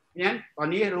เพราะฉะนั้นตอน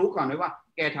นี้รู้ก่อนเลยว่า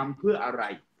แกทำเพื่ออะไร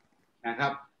นะครั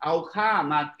บเอาค่า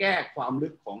มาแก้ความลึ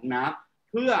กของน้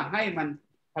ำเพื่อให้มัน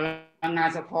พลังงาน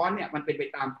สะท้อนเนี่ยมันเป็นไป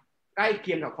ตามใกล้เ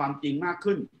คียงกับความจริงมาก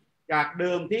ขึ้นจากเ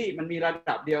ดิมที่มันมีระ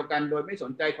ดับเดียวกันโดยไม่ส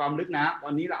นใจความลึกน้ำตอ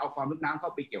นนี้เราเอาความลึกน้ำเข้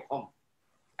าไปเกี่ยวข้อง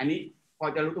อันนี้พอ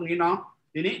จะรู้ตรงนี้เนาะ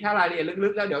ทีนี้ถ้ารายละเอียดลึ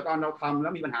กๆแล้วเดี๋ยวตอนเราทำแล้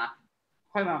วมีปัญหา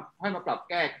ค่อยมาปรับ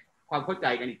แก้ความเข้าใจ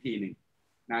กันอีกทีหนึ่ง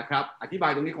นะครับอธิบา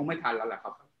ยตรงนี้คงไม่ทันแล้วแหละค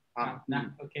รับนะ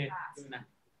โอเคดูนะ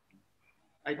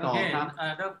ไปต่อครับ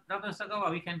Dr. Sagawa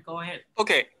we can go ahead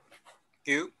Okay, thank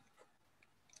you.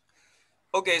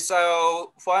 Okay, so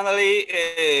finally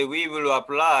we will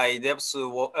apply depth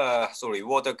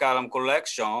water column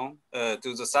collection to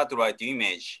the satellite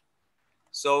image.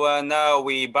 So now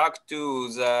we back to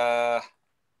the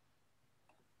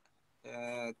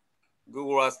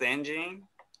Google Earth Engine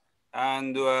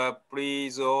and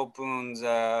please open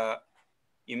the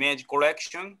image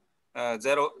collection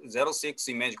 006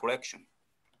 image collection.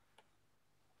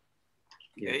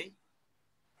 Okay.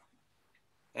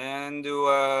 And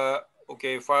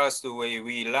okay, first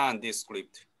we learn this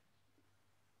script.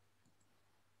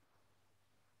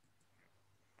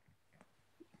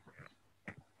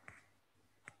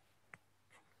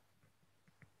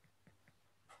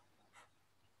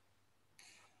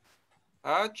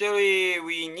 Actually,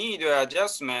 we need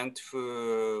adjustment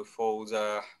for the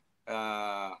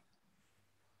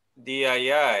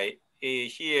DII.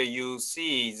 Here you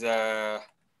see the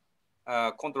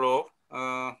control.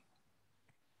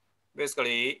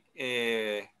 Basically,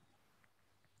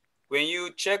 when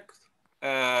you check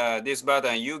this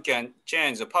button, you can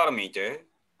change the parameter,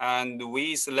 and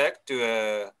we select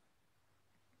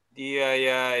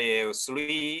DII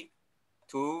 3,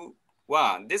 2,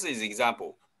 1. This is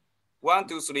example. 1,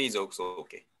 2, 3 is also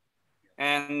okay.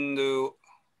 And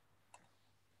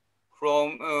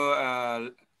from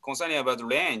concerning about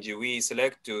range, we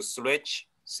select to stretch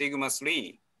sigma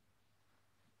 3,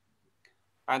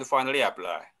 and finally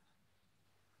apply.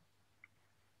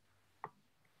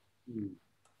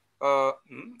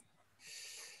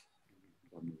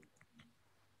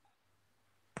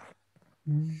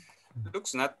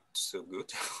 Looks not so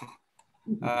good.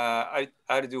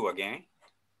 I'll do again.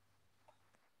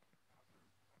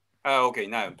 Okay,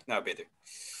 now better.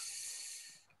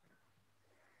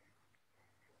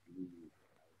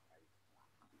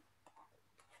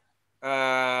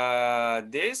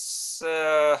 This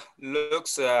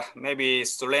looks maybe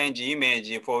strange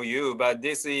image for you, but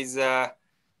this is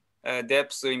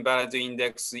depth imbalance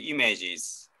index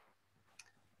images.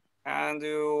 And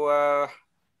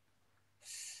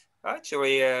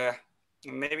actually,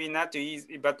 maybe not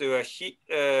easy, but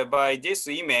by this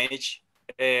image,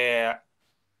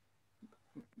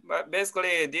 but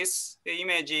basically this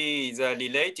image is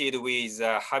related with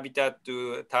habitat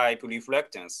type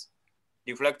reflectance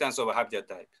of habitat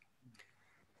type.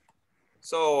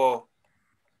 So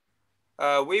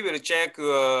we will check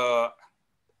the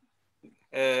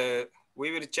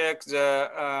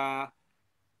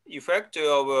effect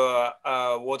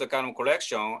of water column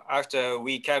collection after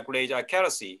we calculate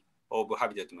accuracy of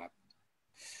habitat map.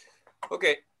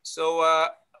 Okay, so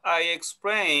I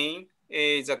explain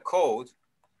the code.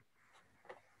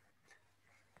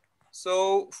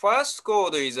 So first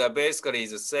code is basically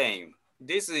the same.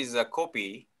 This is a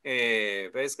copy.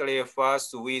 Basically,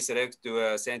 first we select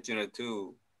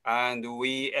Sentinel-2 and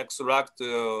we extract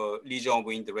region of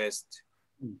interest.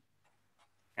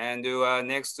 And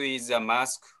next is a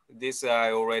mask. This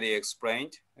I already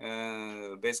explained.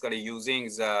 Basically, using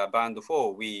the band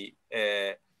 4, we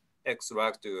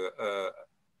extract,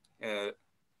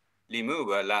 remove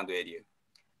a land area.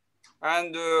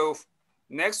 And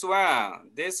next one,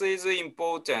 this is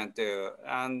important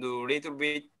and a little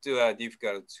bit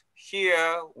difficult.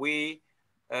 Here we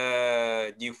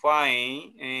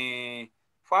define a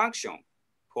function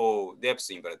for depth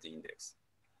invariant index.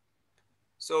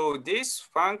 So this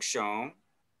function,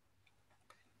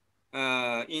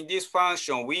 in this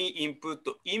function, we input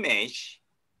image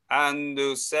and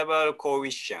several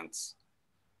coefficients.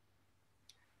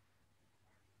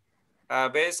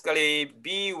 Basically,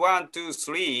 B1, 2,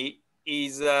 3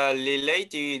 is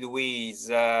related with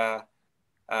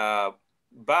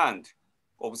band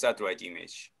of satellite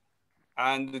image.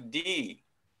 And D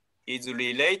is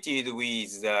related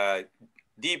with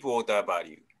deep water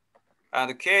value.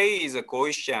 And K is a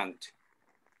coefficient.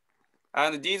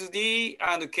 And this D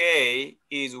and K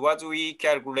is what we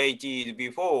calculated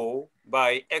before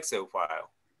by Excel file.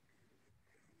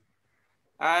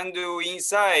 And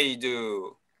inside,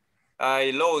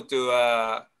 I wrote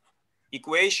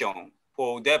equation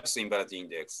for depth invariant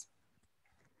index.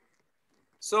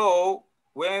 So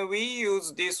when we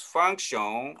use this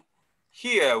function,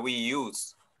 here we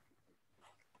use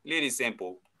really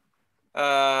simple.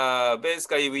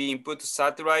 Basically, we input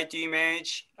satellite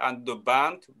image and the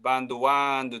band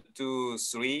 1, 2,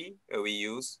 3 we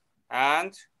use,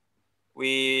 and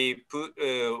we put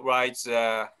write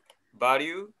the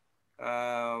value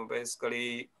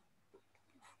basically.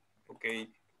 Okay,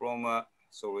 from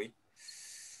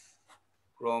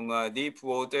from deep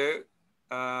water.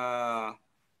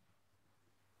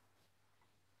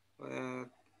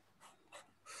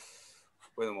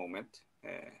 Wait a moment.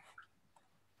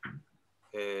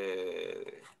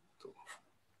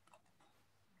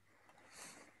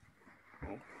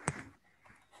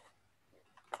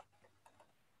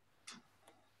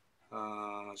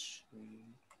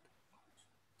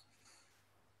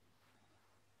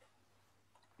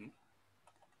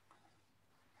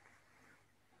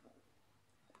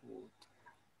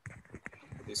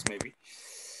 This maybe.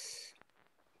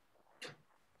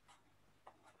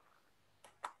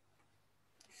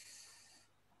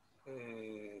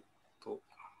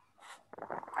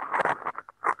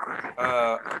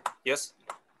 Yes.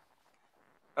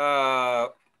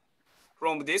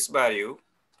 From this value,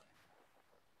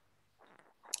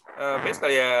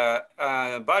 basically,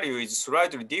 value is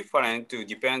slightly different.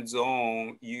 Depends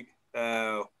on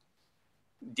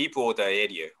deep water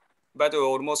area, but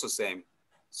almost the same.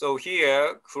 So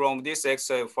here, from this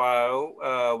Excel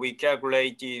file, we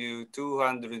calculated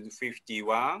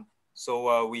 251.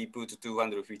 So we put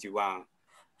 251,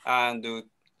 and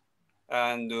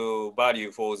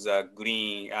value for the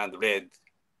green and red,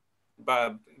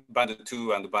 band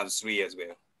 2 and band 3 as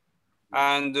well.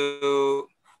 And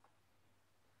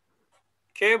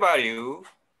K value,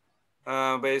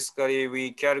 basically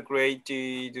we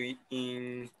calculated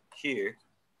in here.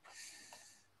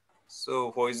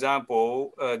 So for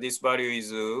example, this value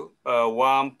is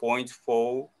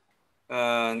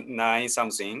 1.49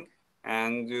 something,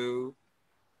 and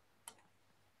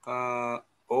oh,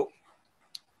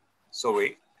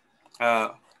 sorry.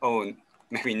 Oh,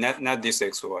 maybe not this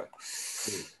XY.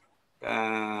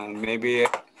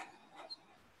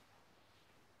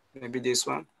 Maybe this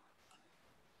one.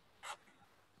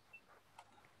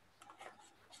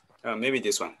 Maybe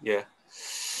this one, yeah.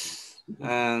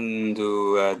 and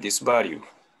this value.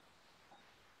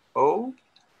 Oh,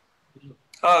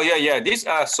 yeah. This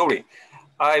sorry,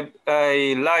 I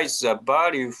write the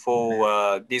value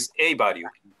for this A value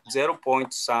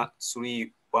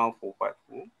 0.3145.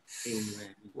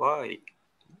 Why?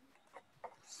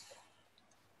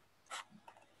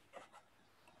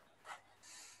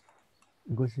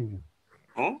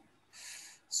 Oh,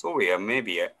 sorry.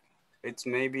 Maybe it's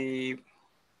maybe.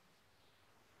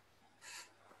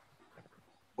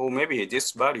 Or maybe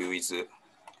this value is.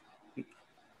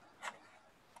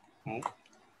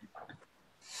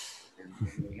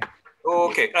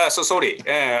 Okay. So sorry.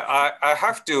 I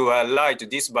have to write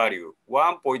this value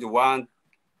 1.12.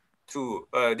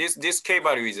 This K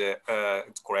value is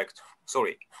correct.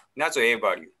 Sorry, not the A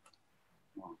value.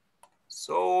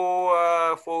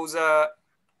 So for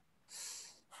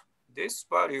this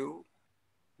value,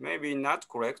 maybe not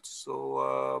correct.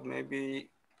 So maybe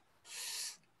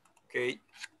okay.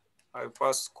 I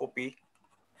first copy.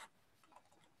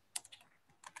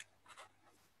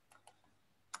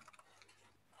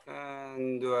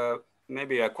 And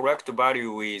maybe a correct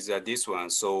value is this one.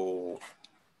 So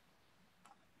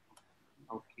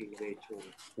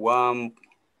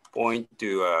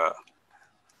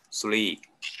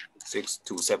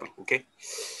 1.3627. Okay.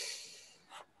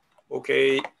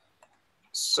 Okay.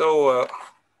 So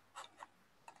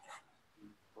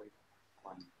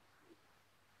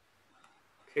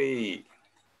okay.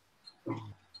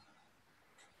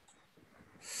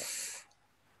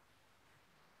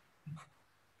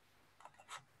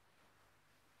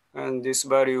 And this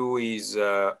value is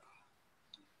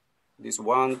this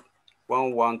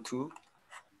 112.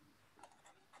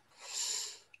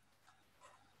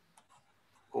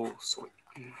 Oh, sorry.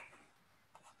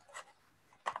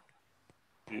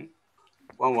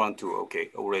 112. Okay,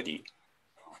 already.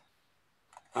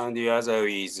 And the other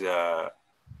is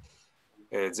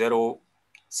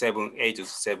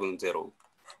 07870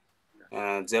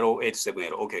 and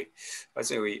 0870. Okay, I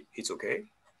think it's okay.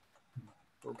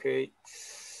 Okay,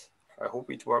 I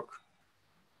hope it works.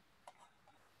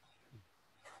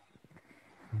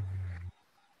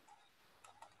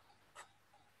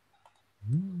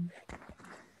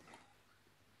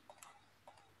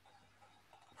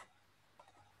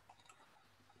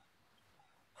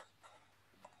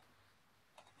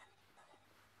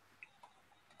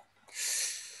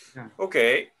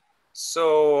 Okay,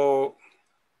 so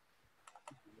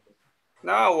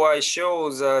now I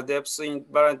show the depth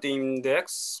invariant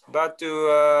index, but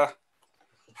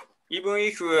even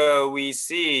if we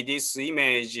see this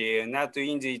image not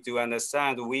easy to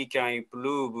understand, we can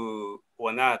improve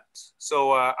or not.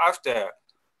 So after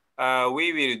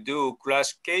we will do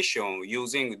classification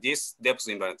using this depth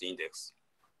invariant index.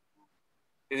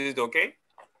 Is it okay?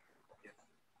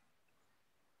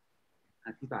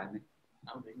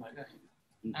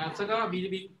 So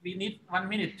we need 1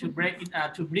 minute to break it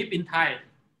to brief in Thai.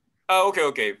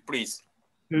 Okay, please.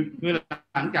 คือ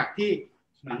หลังจาก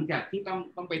ที่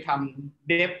ต้องไปท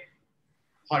ำ depth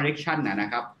correction น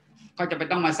ะครับก็จะไป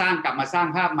ต้องมากลับมาสร้าง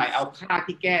ภาพใหม่เอาค่า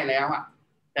ที่แก้แล้วอ่ะ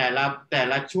แต่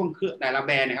ละช่วงคือแต่ละแ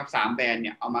บรนด์นะครับ3แบรนด์เ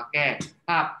นี่ยเอามาแก้ภ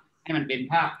าพให้มันเป็น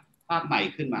ภาพใหม่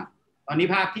ขึ้นมาตอนนี้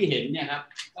ภาพที่เห็นเนี่ยครับ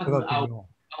ก็คือเอ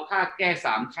าค่าแก้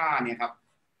3ค่าเนี่ยครับ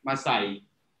มาใส่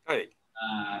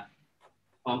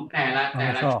ของแต่ละ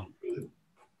ช่วง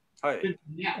ซึ่ง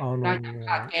เนี่ยได้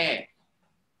ค่าแก้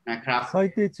นะครับใ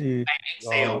น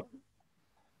Excel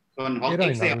ส่วนของ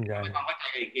Excel ไม่ต้องเข้าใจ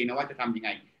อีกทีนะว่าจะทำยังไง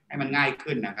ให้มันง่าย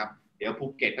ขึ้นนะครับเดี๋ยวภู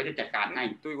เก็ตเขาจะจัดการให้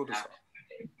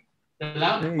แล้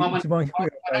วพอมันไ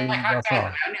ด้ค่าแก้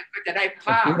แล้วเนี่ยก็จะได้ภ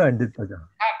าพ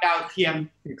ดาวเทียม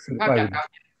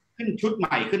ขึ้นชุดให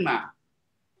ม่ขึ้นมา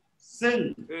ซึ่ง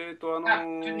ภาพ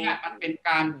ชุดนี้มันเป็นก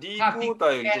ารภาพที่แ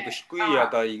ก้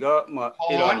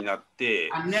エラーになって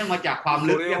อันเนื่องมาจากความ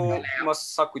ลึกเรียบร้อยแล้ว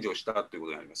削除したということ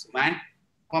になります。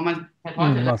พอมัน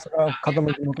それは塊求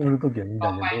めるときはいいんだ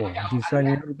けど、実際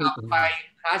にやるときに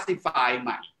classify ให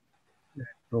ม่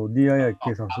DII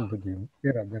計算するときエ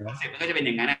ラー出ない。มันก็จะเป็นอ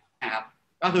ย่างนั้นนะครับ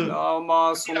ก็คือ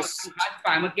その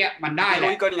classify เมื่อกี้มันได้แหละ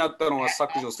以下になったのは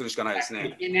削除するしかないです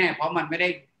ね。แน่เพราะมันไม่ได้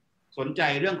สนใจ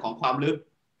เรื่องของความลึก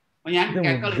เพราะงั้นแก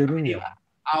ก็เลย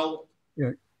เอา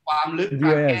ความลึกม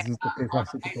าแก้ずっと計算し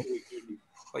ていくと。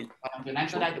はい。นั้น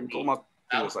ก็ได้ตรงนี้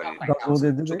画像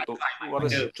で出て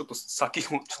私ちょっと先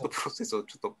のちょっとプロセスを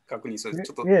ちょっと確認する。ち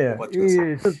ょっとお待ちくださ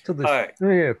い。ちょっと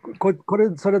これ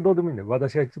それどうでもいいんだよ。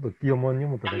私がちょっと疑問に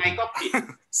思っただけ。ยังไงก็ผิด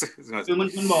คือมัน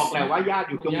บอกแหละว่าญาติ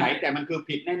อยู่ตรงไหนแต่มันคือ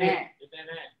ผิดแน่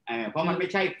ๆเพราะมันไม่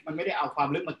ได้เอาความ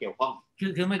ลึกมาเกี่ยวข้อง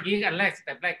คือเมื่อกี้อันแรกสเ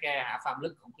ต็ปแรกแกหาความลึ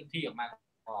กของพื้นที่ออกมา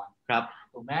ก่อนครับ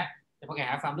ถูกไหมแต่พอแก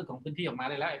หาความลึกของพื้นที่ออกมา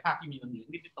ได้แล้วไอ้ภาพที่มีเหลือง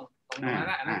นิดๆตรง ตรงนั้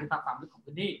นอันนั้นคือภาพความลึกของ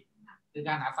พื้นที่คือก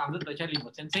ารหาความลึกโดยใช้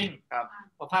remote sensing ครับ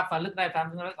พอภาพความลึกได้ความ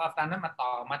ลึกแล้วเอาตามนั้นมาต่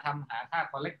อมาทำหาค่า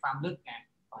collect ความลึกไง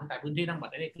ของแต่พื้นที่ทั้งหมด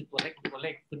อันนี้คือตัวเลข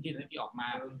พื้นที่ที่ออกมา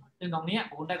ซึ่งตรงนี้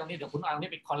คุณได้ตรงนี้เดี๋ยวคุณเอานี้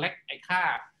ไป collect ไอ้ค่า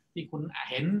ที่คุณ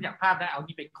เห็นจากภาพได้เอา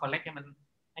นี้ไป collect ให้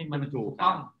มันถูกต้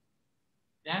อง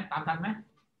นะตามทันไหม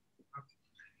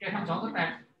แกทำสองสเต็ป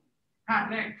ภาพ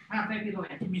แรกที่เราเ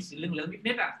ห็นที่มีสีเหลืองๆ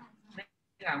นิดๆอ่ะได้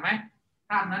เห็นไหม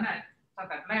ภาพนั้นอ่ะส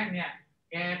เต็ปแรกเนี่ย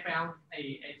แกไปเอา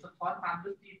ไอ้สะท้อนความลึ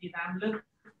กที่น้ำลึก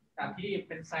จากที่เ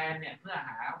ป็นแซนเนี่ยเพื่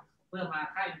อมา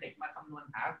ค่าอินเด็กซ์มาคำนวณ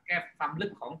หาแก้ความลึ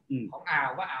กของอ่าว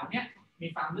ว่าอ่าวเนี้ยมี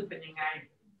ความลึกเป็นยังไง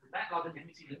และเราจะเห็น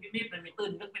มีสีเหลืองนิดๆมันมีตื้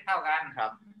นลึกไม่เท่ากันครั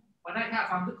บพอได้ค่า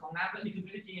ความลึกของน้ำแล้วนี่คือ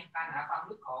วิธีการหาความ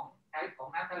ลึกของ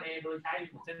น้ำทะเลโดยใช้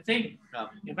remote sensing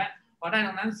เห็นไหมพอได้ต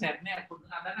รงนั้นเสร็จเนี่ยคุณ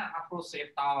เอานั้นมา process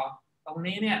ต่อตรง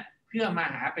นี้เนี่ยเพื่อมา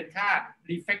หาเป็นค่า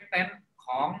reflectance ข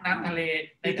องน้ำทะเล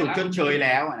ที่ถูกชดเชยแ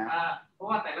ล้วนะเพราะ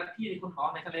ว่าแต่ละที่ที่คุณมอง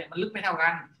ในทะเลมันลึกไม่เท่ากั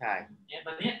นใช่เนี่ยต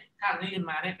อนนี้ค่านี้ขึ้น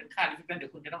มาเนี่ยเป็นค่า reflectance เดี๋ย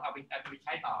วคุณจะต้องเอาไปใ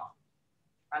ช้ต่อ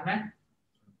ทันไหม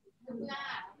เพื่อ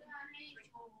ให้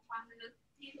โชว์ความลึก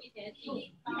ที่มีแท้จริง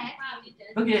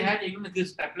แท้จริงมันคือ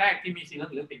สเต็ปแรกที่มีสีเห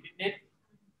ลืองติดนิด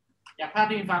ๆจากภาพ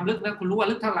ที่มีความลึกแล้วคุณรู้ว่า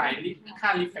ลึกเท่าไหร่ค่า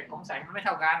reflect ของแสงมันไม่เ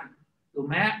ท่ากันถูก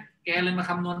ไหมแกเลยมา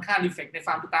คำนวณค่า reflect ในค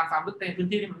วามตามความลึกในพื้น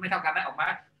ที่ที่มันไม่เท่ากันได้ออกมา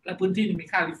แล้วพื้นที่มี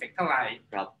ค่า reflect เท่าไหร่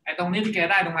ไอ้ตรงนี้ที่แก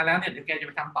ได้ตรงมาแล้วเนี่ยเดี๋ยวแกจะไ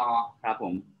ปทำต่อครับผ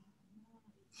ม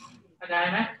เข้าใจ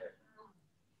ไหม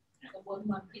กระบวน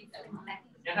การคิด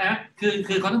ยังไง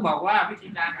คือเขาต้องบอกว่าวิธี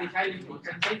การคือใช้ remote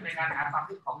sensing ในการหาความ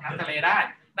ลึกของน้ำทะเลได้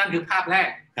นั่นคือภาพแรก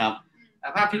ครับแต่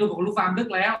ภาพที่รู้ความลึก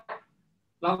แล้ว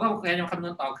เราก็พยายามคำน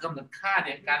วณต่อคือกำหนดค่าเ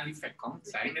นี่ยการ reflect ของ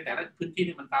แสงในแต่ละพื้นที่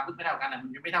ที่มันความลึกไม่เท่ากันมั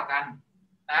นยังไม่เท่ากัน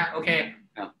นะโอเค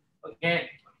ครับโอเค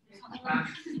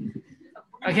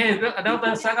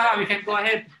Dr. Saga we can go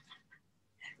ahead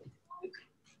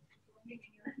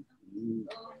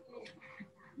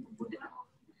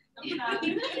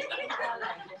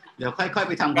เดี๋ยวค่อยๆไ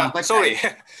ปทำความเข้าใจ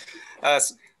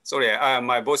sorry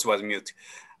my voice was mute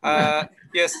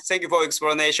yes thank you for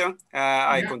explanation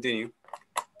I continue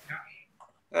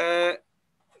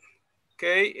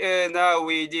okay now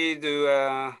we did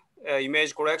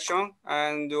image correction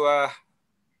and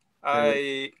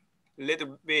I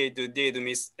little bit did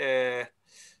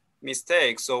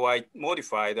mistake, so I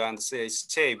modified and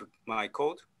save my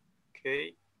code.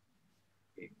 Okay.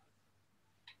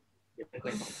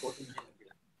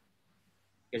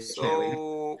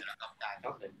 So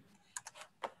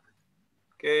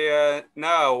okay,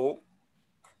 now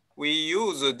we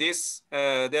use this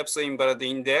depth invariant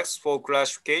index for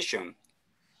classification.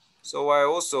 So I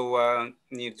also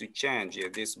need to change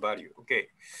this value. Okay.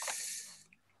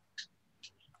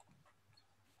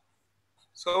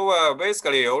 So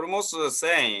basically almost the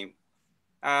same.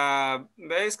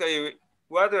 Basically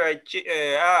what I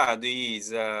add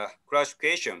is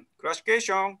classification.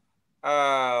 Classification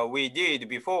we did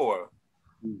before.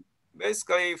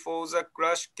 Basically for the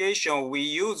classification we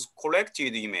use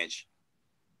corrected image.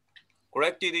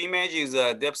 Corrected image is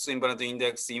a depth invariant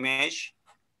index image.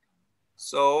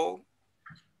 So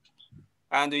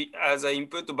and as an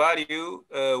input value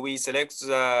we select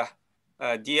the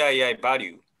DII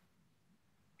value.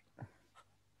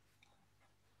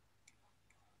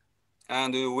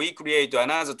 And we create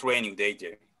another training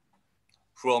data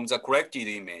from the corrected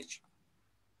image.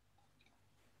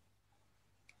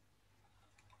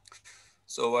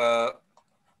 So,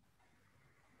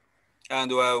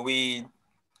 we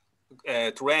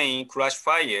train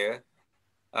classifier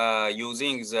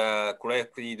using the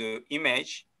corrected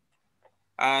image.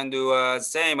 And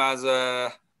same as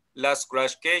last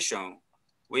classification,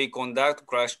 we conduct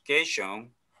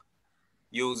classification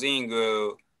using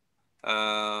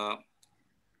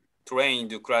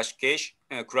trained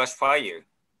classifier.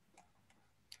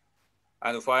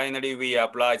 And finally, we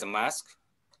apply the mask.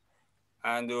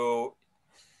 And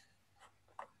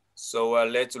so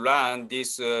let's run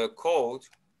this code.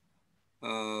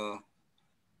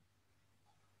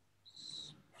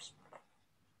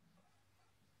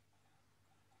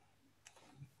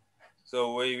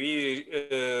 So we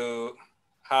will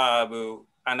have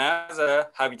another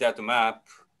habitat map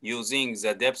using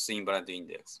the depth invariant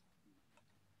index.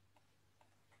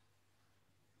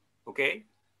 Okay.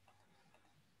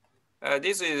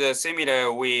 This is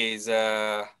similar with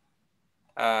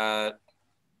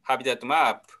habitat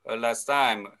map. Last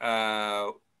time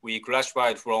we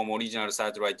classified from original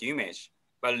satellite image,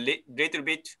 but little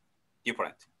bit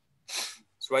different,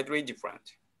 slightly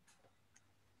different.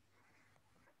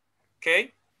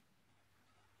 Okay.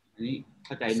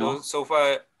 So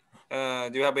far,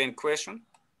 do you have any question?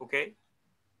 Okay.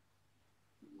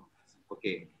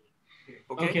 Okay.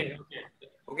 Okay.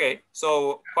 Okay,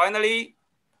 so finally,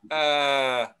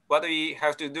 what we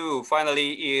have to do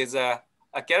finally is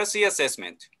accuracy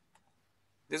assessment.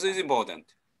 This is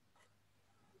important.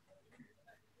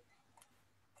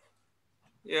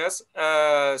 Yes,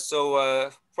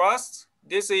 first,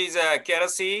 this is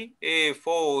accuracy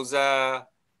for the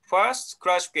first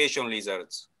classification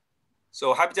results.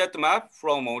 So habitat map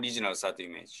from original sat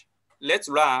image. Let's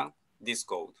run this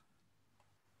code.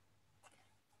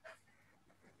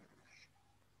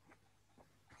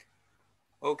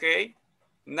 Okay,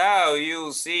 now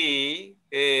you see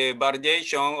a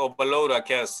validation overload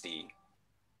accuracy.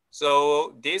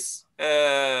 So this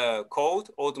code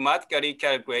automatically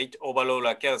calculates overload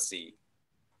accuracy.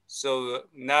 So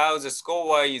now the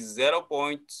score is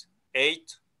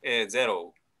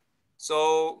 0.80.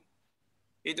 So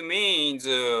it means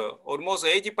almost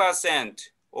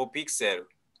 80% of pixels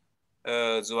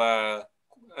were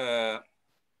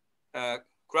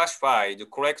classified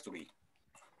correctly.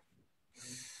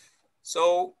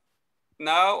 So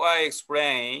now I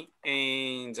explain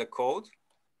in the code.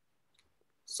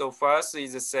 So first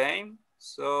is the same.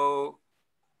 So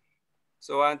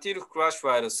until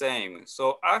classified the same.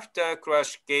 So after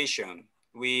classification,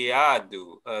 we add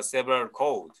several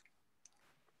code.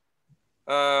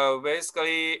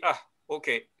 Basically,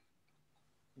 okay.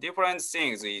 Different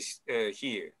things is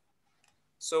here.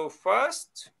 So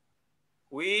first,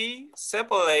 we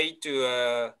separate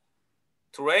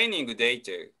training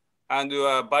data and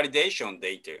validation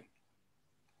data.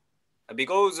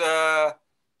 Because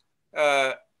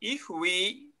if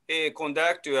we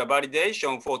conduct a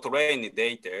validation for training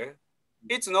data,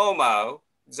 it's normal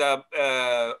the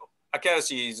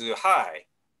accuracy is high.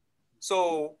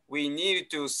 So we need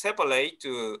to separate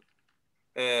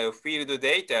field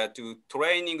data to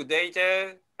training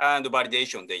data and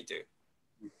validation data.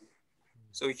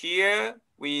 So here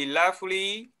we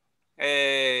roughly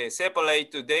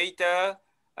separate the data.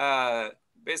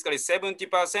 Basically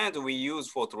 70% we use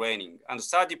for training and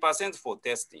 30% for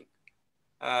testing.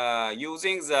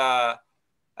 Using the,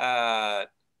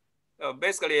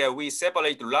 basically we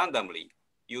separate randomly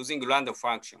using random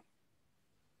function,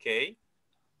 okay?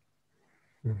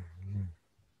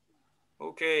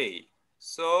 Okay,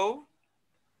 so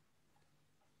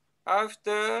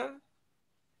after,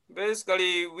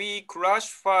 basically we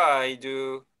classified,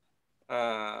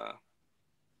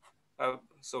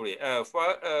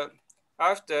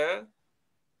 after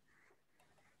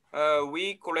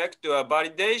we collect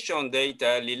validation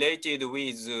data related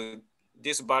with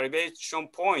this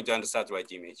validation point and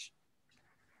satellite image.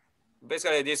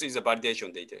 Basically, this is the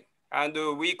validation data. And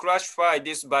we classify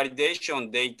this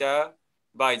validation data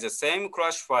by the same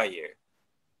classifier.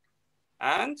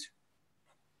 And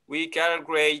we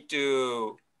calculate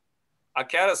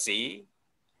accuracy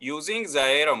using the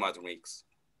error matrix.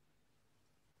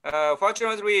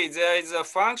 Fortunately, there is a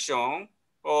function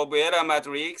of error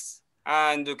matrix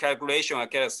and calculation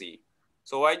accuracy.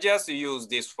 So I just use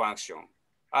this function.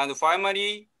 And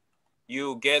finally,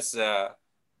 you get the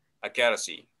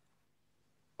accuracy.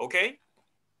 Okay?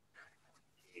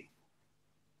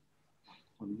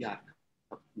 ขออนุญาต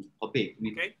ขอเบรกนิ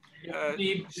ด Okay.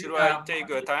 Should I take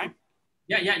time?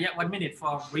 Yeah. 1 minute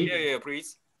for reading. Yeah, please.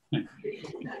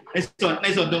 ใน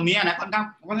ส่วนตรงนี้นะค่อน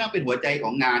ข้างเป็นหัวใจข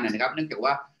องงานนะครับเนื่องจาก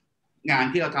ว่างาน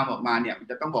ที่เราทำออกมาเนี่ยมัน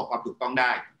จะต้องบอกความถูกต้องไ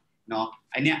ด้เนาะ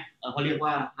ไอเนี้ยเขาเรียก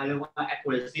ว่า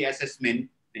accuracy assessment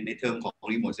ในเทอมของ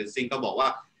remote sensing ก็บอกว่า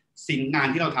สิ่งงาน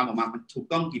ที่เราทำออกมามันถูก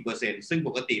ต้องกี่เปอร์เซ็นต์ซึ่งป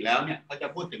กติแล้วเนี่ยเขาจะ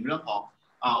พูดถึงเรื่องของ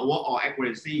overall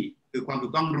accuracy คือความถู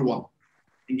กต้องรวม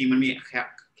จริงๆมันมี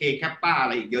K kappa อะ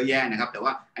ไรอีกเยอะแยะนะครับแต่ว่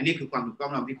าอันนี้คือความถูกต้อ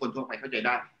งรวมที่คนทั่วไปเข้าใจไ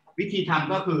ด้วิธีท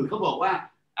ำก็คือเขาบอกว่า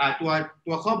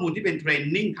ตัวข้อมูลที่เป็นเทรน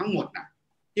นิ่งทั้งหมดนะ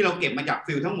ที่เราเก็บมาจาก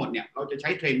ฟิลทั้งหมดเนี่ยเราจะใช้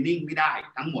เทรนนิ่งไม่ได้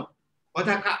ทั้งหมดเพราะ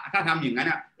ถ้าทำอย่างนั้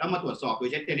นแล้วมาตรวจสอบโดย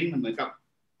ใช้เทรนนิ่งมันเหมือนกับ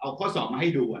เอาข้อสอบมาให้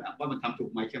ดูนะว่ามันทำถู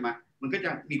กไหมใช่ไหมมันก็จ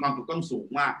ะมีความถูกต้องสูง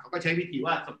มากเขาก็ใช้วิธี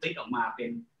ว่าสปลิตออกมาเป็น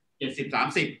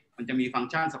 70-30 มันจะมีฟังก์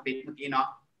ชันสปลิตเมื่อกี้เนาะ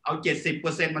เอา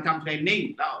 70% มาทำเทรนนิ่ง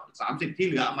แล้ว30ที่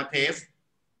เหลือเอามาเทส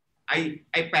ไ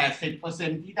อ้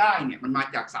 80% ที่ได้เนี่ยมันมา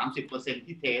จาก 30%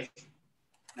 ที่เทส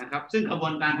นะครับซึ่งกระบว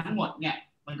นการทั้งหมดเนี่ย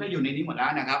มันก็อยู่ในนี้หมดแล้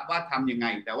วนะครับว่าทำยังไง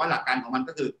แต่ว่าหลักการของมัน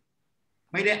ก็คือ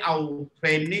ไม่ได้เอาเทร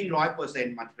นนิ่ง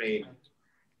 100% มาเทรน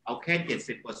เอาแค่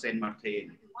 70% มาเทรน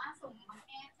ถือว่าส่งมาแ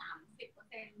ค่ 30% เ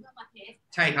พื่อมาเทส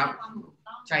ใช่ครับ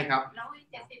ใช่ครับแล้ว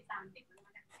70-30มันม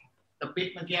าจากไหนสปิท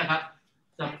เมื่อกี้ครับ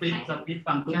สปิท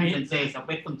ฟังคุณเซนเซส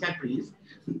ปิทฟังก์ชันฟรีส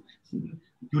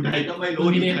อยู่ไหนก็ไม่รู้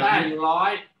มี data อยู่100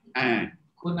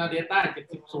คุณเอา data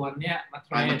 70 ส่วนเนี่ยมา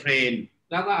เทรน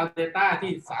แล้วก็เอา data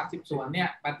ที่30 ส่วนเนี่ย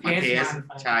มาเทส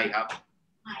มันใช่ครับ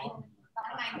หมา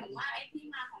ยถึงว่าไอ้ที่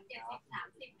มาของ70-30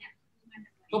เนี่ยมันจ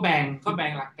ากไหน ก็แบ่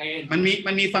งหลักเกณฑ์มั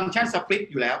นมีฟังก์ชันสปลิต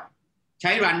อยู่แล้วใ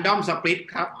ช้ random split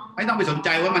ครับไม่ต้องไปสนใจ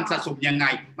ว่ามันสะสมยังไง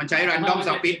มันใช้ random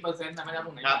split เปอร์เซ็นต์นะไม่ได้ตร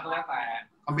งไหนก็แล้วแต่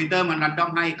คอมพิวเตอร์มัน random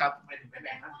ให้ครับ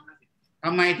ท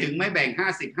ำไมถึงไม่แบ่ง50-50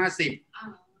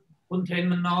คุณเทรน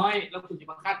มันน้อยแล้วคุณจะ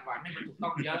มาคาดหวังให้มันถูกต้อ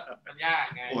งเยอะมันยาก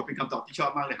ไงโอ้เป็นคำตอบที่ชอ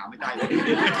บมากเลยหาไม่ได้เลย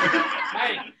ไม่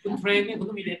คุณเทรนเนี่ยคุณ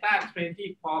ต้องมี data เทรนที่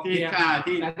พอเพียง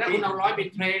แต่ถ้าคุณเอา100ไป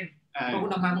เทรนพอคุณ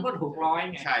ทำงานมันก็ถูก100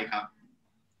ไงใช่ครับ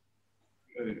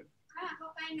ค่าเข้า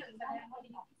ใกล้1แสดงว่าดี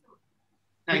ที่สุด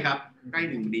ใช่ครับใกล้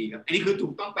1ดีครับอันนี้คือถู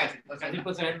กต้อง 80%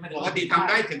ปกติทำ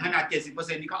ได้ถึงขนาด 70%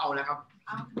 นี่ก็เอาแล้วครับ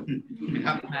นะค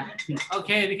รับโอเค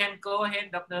we can go ahead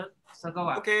Dr.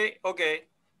 Sagawa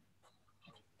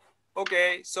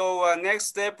Okay, so next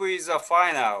step is a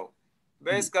final.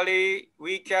 Basically,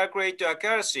 we calculate the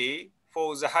accuracy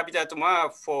for the habitat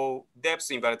map for depth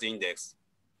invariant index.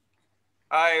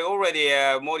 I already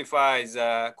modified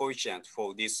the coefficient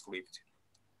for this script.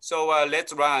 So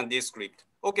let's run this script.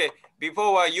 Okay,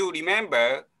 before you remember,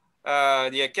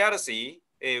 the accuracy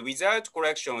without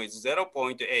correction is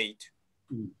 0.8.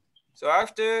 So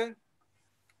after,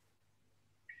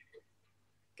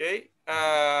 okay,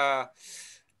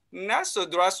 not so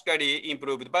drastically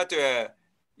improved, but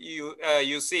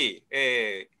you see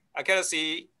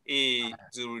accuracy is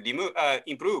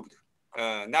improved.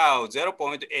 Now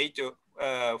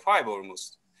 0.85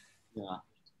 almost.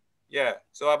 Yeah.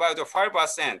 So about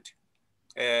 5%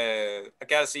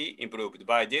 accuracy improved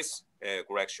by this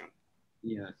correction.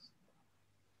 Yes.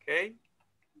 Okay.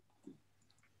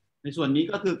 ในส่วนนี้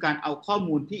ก็คือการเอาข้อ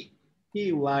มูลที่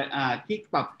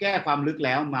ปรับแก้ความลึกแ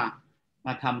ล้วม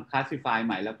าทำ classify ใ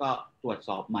หม่แล้วก็ตรวจส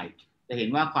อบใหม่จะเห็น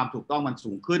ว่าความถูกต้องมัน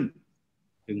สูงขึ้น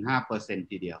ถึง 5%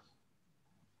 ทีเดียว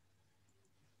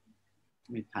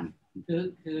ไม่ทัน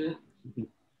คื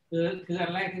ออั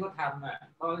นแรกที่เขาทำอ่ะ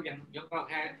ก็ยังยกแ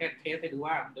ค่เทสไปดู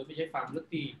ว่าโดยไม่ใช่ความลึก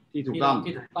ที่ถูกต้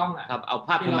องอ่ะครับเอาภ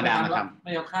าพธรรมดามาทำไ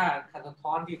ม่เอาค่าสะ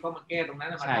ท้อนที่เขามาแก้ตรงนั้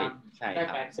นมาทำได้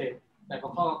80แต่พอ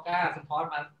เขากล้าสะท้อน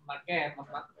มาแก้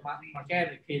มาแก้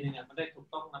อีกทีนึงมันได้ถูก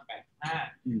ต้องมา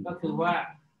85ก็คือว่า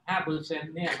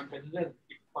5% เนี่ยมันเป็นเรื่อง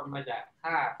คนมาจาก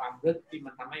ค่าความลึกที่มั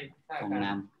นทำให้ค่าการ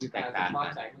สะท้อน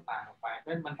แสงต่างออกไปเพราะ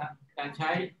ฉะนั้นมันการใ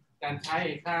ช้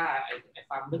ค่าไอ้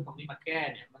ความลึกของนี้มาแก้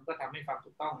เนี่ยมันก็ทำให้ความถู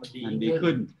กต้องมันดี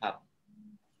ขึ้นครับ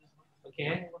โอเค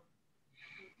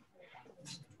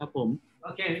ครับผม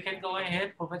Okay, we can go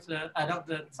ahead, Professor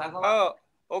Dr. Sagawa. Oh,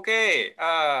 okay.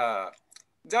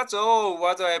 That's all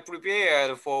what I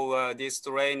prepared for this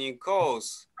training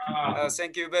course.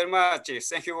 Thank you very much.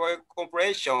 Thank you for your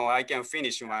cooperation. I can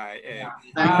finish my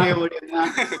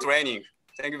training.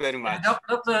 Thank you very much.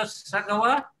 Dr.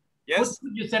 Sagawa, yes.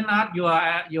 Could you send out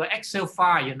your Excel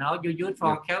file? You use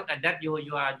for calc and that your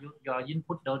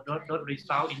input those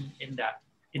result in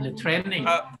the training.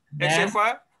 Excel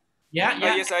file? Yeah.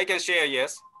 Yes, I can share.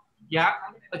 Yes. Yeah.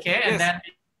 Okay, yes. And then.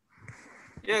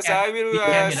 Yes, I will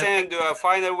send a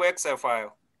final Excel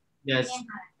file. Yes.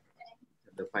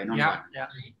 The final one. Yeah.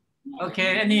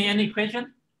 Okay. Any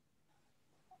question?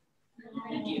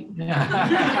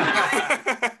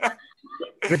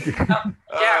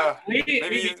 We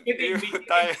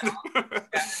tired.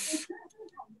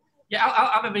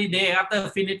 Yeah, every day after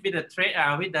finish with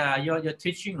your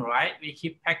teaching, right? We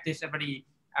keep practice every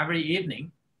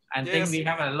evening, and then we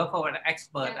have a local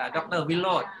expert, Dr.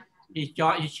 Willot. He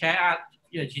joined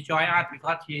us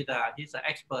because he's an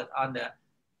expert on the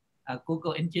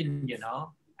Google engine,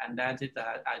 and then it's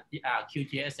a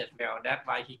QGIS as well. That's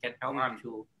why he can help us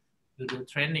to do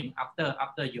training after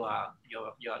your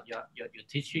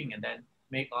teaching, and then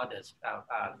make all the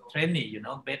training,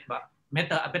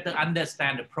 better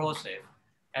understand the process.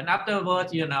 And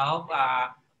afterwards,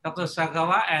 Dr.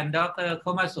 Sagawa and Dr.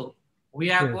 Komatsu,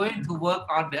 we are going to work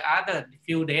on the other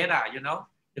field data,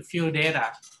 the field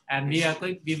data, and we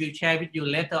will share with you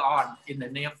later on in the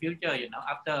near future,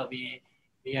 after we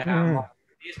have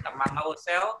this among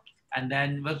ourselves and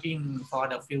then working for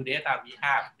the field data we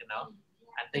have,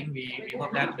 I think we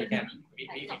hope that we can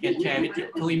share with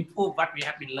you to improve what we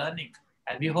have been learning,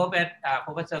 and we hope that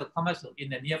Professor Komatsu in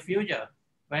the near future,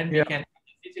 when we can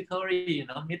physically,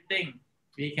 meeting,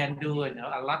 we can do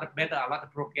a lot of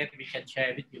progress we can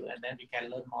share with you, and then we can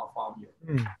learn more from you,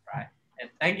 right? And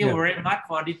thank you very much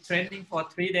for this training for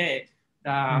 3 days,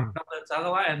 Dr.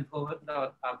 Sagawa and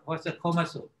Professor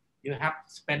Komatsu. You have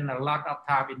spent a lot of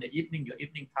time in the evening, your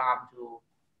evening time to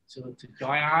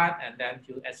join us and then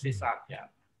to assist us.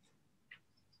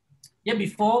 Yeah.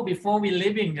 Before we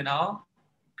leaving,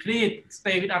 please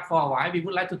stay with us for a while. We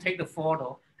would like to take the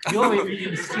photo. You will be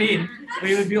in the screen.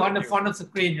 We will be on the front of the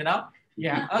screen.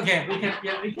 Yeah. Okay. We can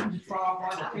draw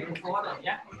for the take the photo.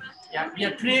 Yeah.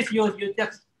 Please you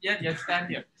just Yes, yes, stand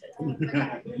here.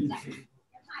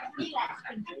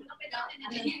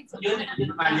 ยื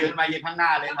นมายืนข้างหน้า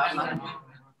เลยครับ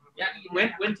เ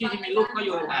ว้นที่มีลูกก็อ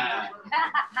ยู่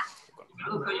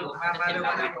ลูกก็อยู่มาเร็วม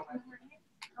า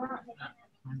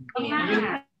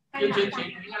ยืนชิง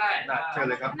นี่ก็ได้เชิญ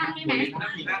เลยครับนั่ง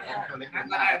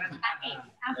ก็ได้จ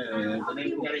ะ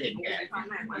ได้เห็นแก่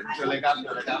เชิญเลยครับ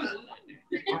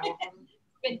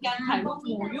เป็นการถ่ายรูปห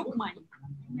มู่ยุคใหม่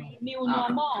New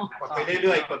Normal กดไปเ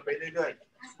รื่อยๆ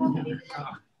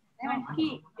ได้ไหมพี่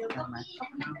เดี๋ยวก็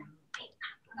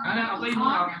เอาไปมือ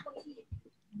เอา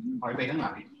ถอยไปข้างหลั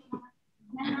ง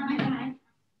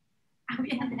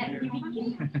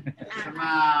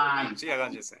違う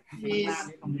感じですね。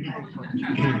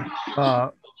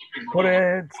こ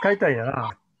れ使いたいや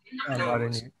な。あれ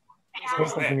に。そうで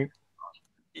すね。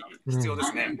必要で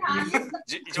すね。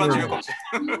一番重要かもし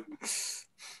れない。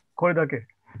これだけ。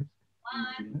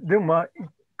でもまあ、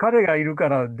彼がいるか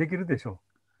らできるでしょ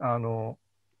う。まあ、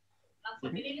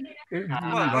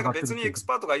なんか別にエキス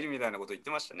パートがいるみたいなこと言って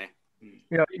ましたね。い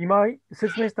や、今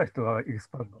説明した人がエキス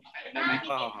パート。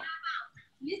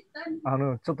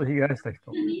ちょっとひげ生やした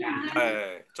人。はい、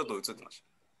ちょっと映ってました。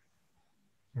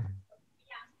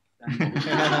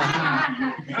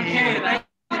Okay,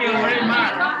 thank you very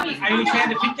much. I will share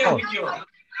the picture with you.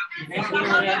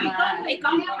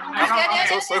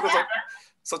 そういうこと。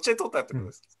そっちで撮ったってこと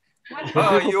です。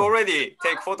You already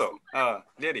take photo.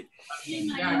 Really?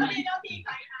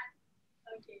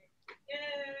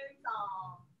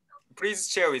 Please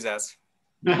share with us.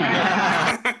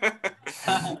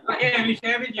 Okay, we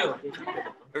share with you.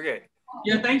 Okay.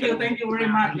 Yeah, thank you very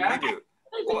much. Thank you.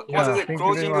 まずク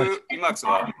ロージングリマークス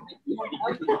は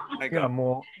いや、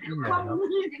もういいんだよな。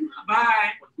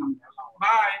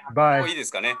Bye. もういいで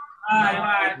すかね。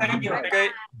Bye. Thank you.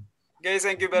 Okay. Okay,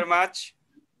 thank you very much.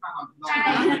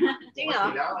 จริงเหรอ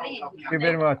Thank you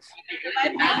very much.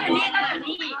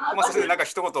 まあ、先生、なんか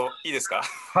一言いいですか。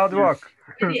ハードワーク。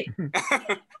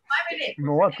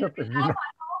もう終わっちゃったみんな。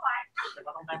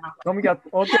トムキャット、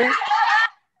OK？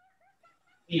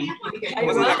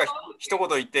まずなんか一言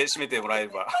言って締めてもらえれ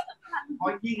ば。も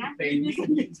う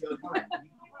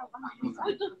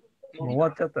終わ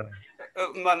っちゃったね。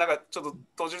まあなんかちょっと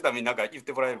閉じるためになんか言っ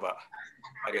てもらえれば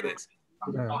ありがたいです。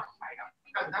トム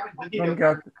キ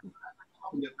ャット。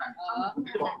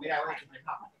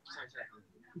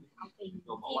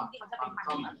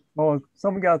Oh,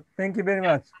 Somga, thank you very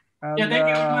much. And, Yeah, thank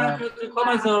you very much to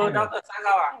come to Dr.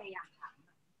 Sagawa.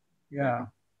 Yeah,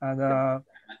 and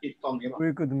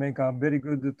we could make a very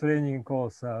good training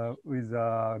course with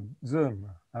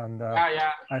Zoom. And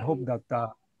Yeah. I hope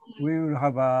that we will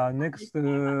have a next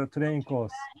training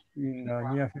course in the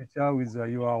near future with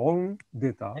your own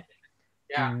data.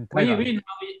 Yeah, in Thailand.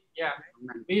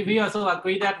 we also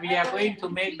agree that we are going to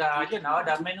make the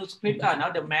the manuscript,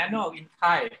 the manual in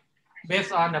Thai,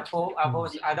 based on the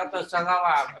Dr.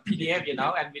 Sagawa PDF,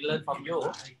 and we learn from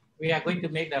you. We are going to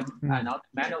make the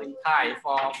manual in Thai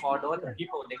for those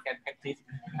people they can practice,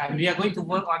 and we are going to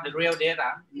work on the real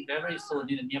data very soon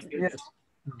in the near future. Yes.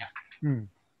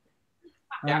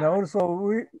 And also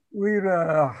we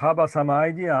will have some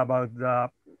idea about the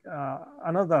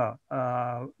another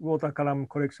water column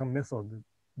collection method,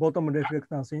 bottom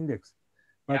reflectance index.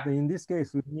 But in this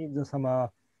case, we need some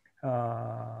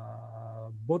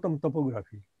bottom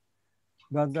topography.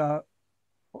 But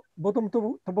bottom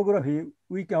topography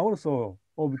we can also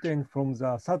obtain from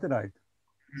the satellite.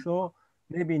 So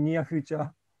maybe near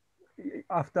future,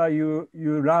 after you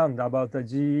learn about the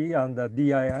GE and the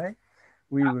DII,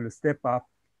 we will step up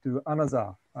to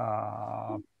another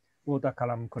water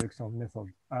column collection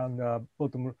method and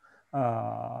bottom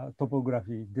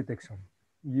topography detection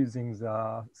using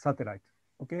the satellite.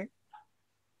 Okay?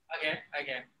 Okay.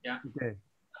 Yeah. Okay.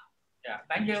 Yeah.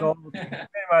 Thank you. So thank you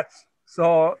very much.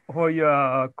 So for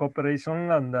your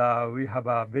cooperation, and we have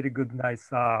a very good, nice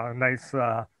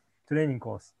training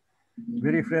course.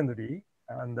 Very friendly,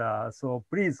 and so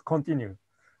please continue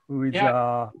with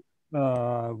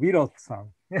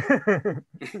Wilot-san.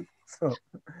 So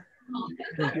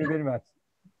thank you very much.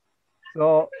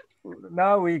 So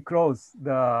now we close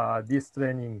this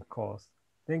training course.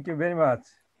 Thank you very much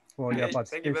for your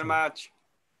participation. Thank you very much.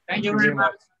 Thank you very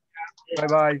much.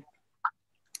 Bye-bye.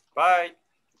 Bye.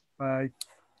 Bye.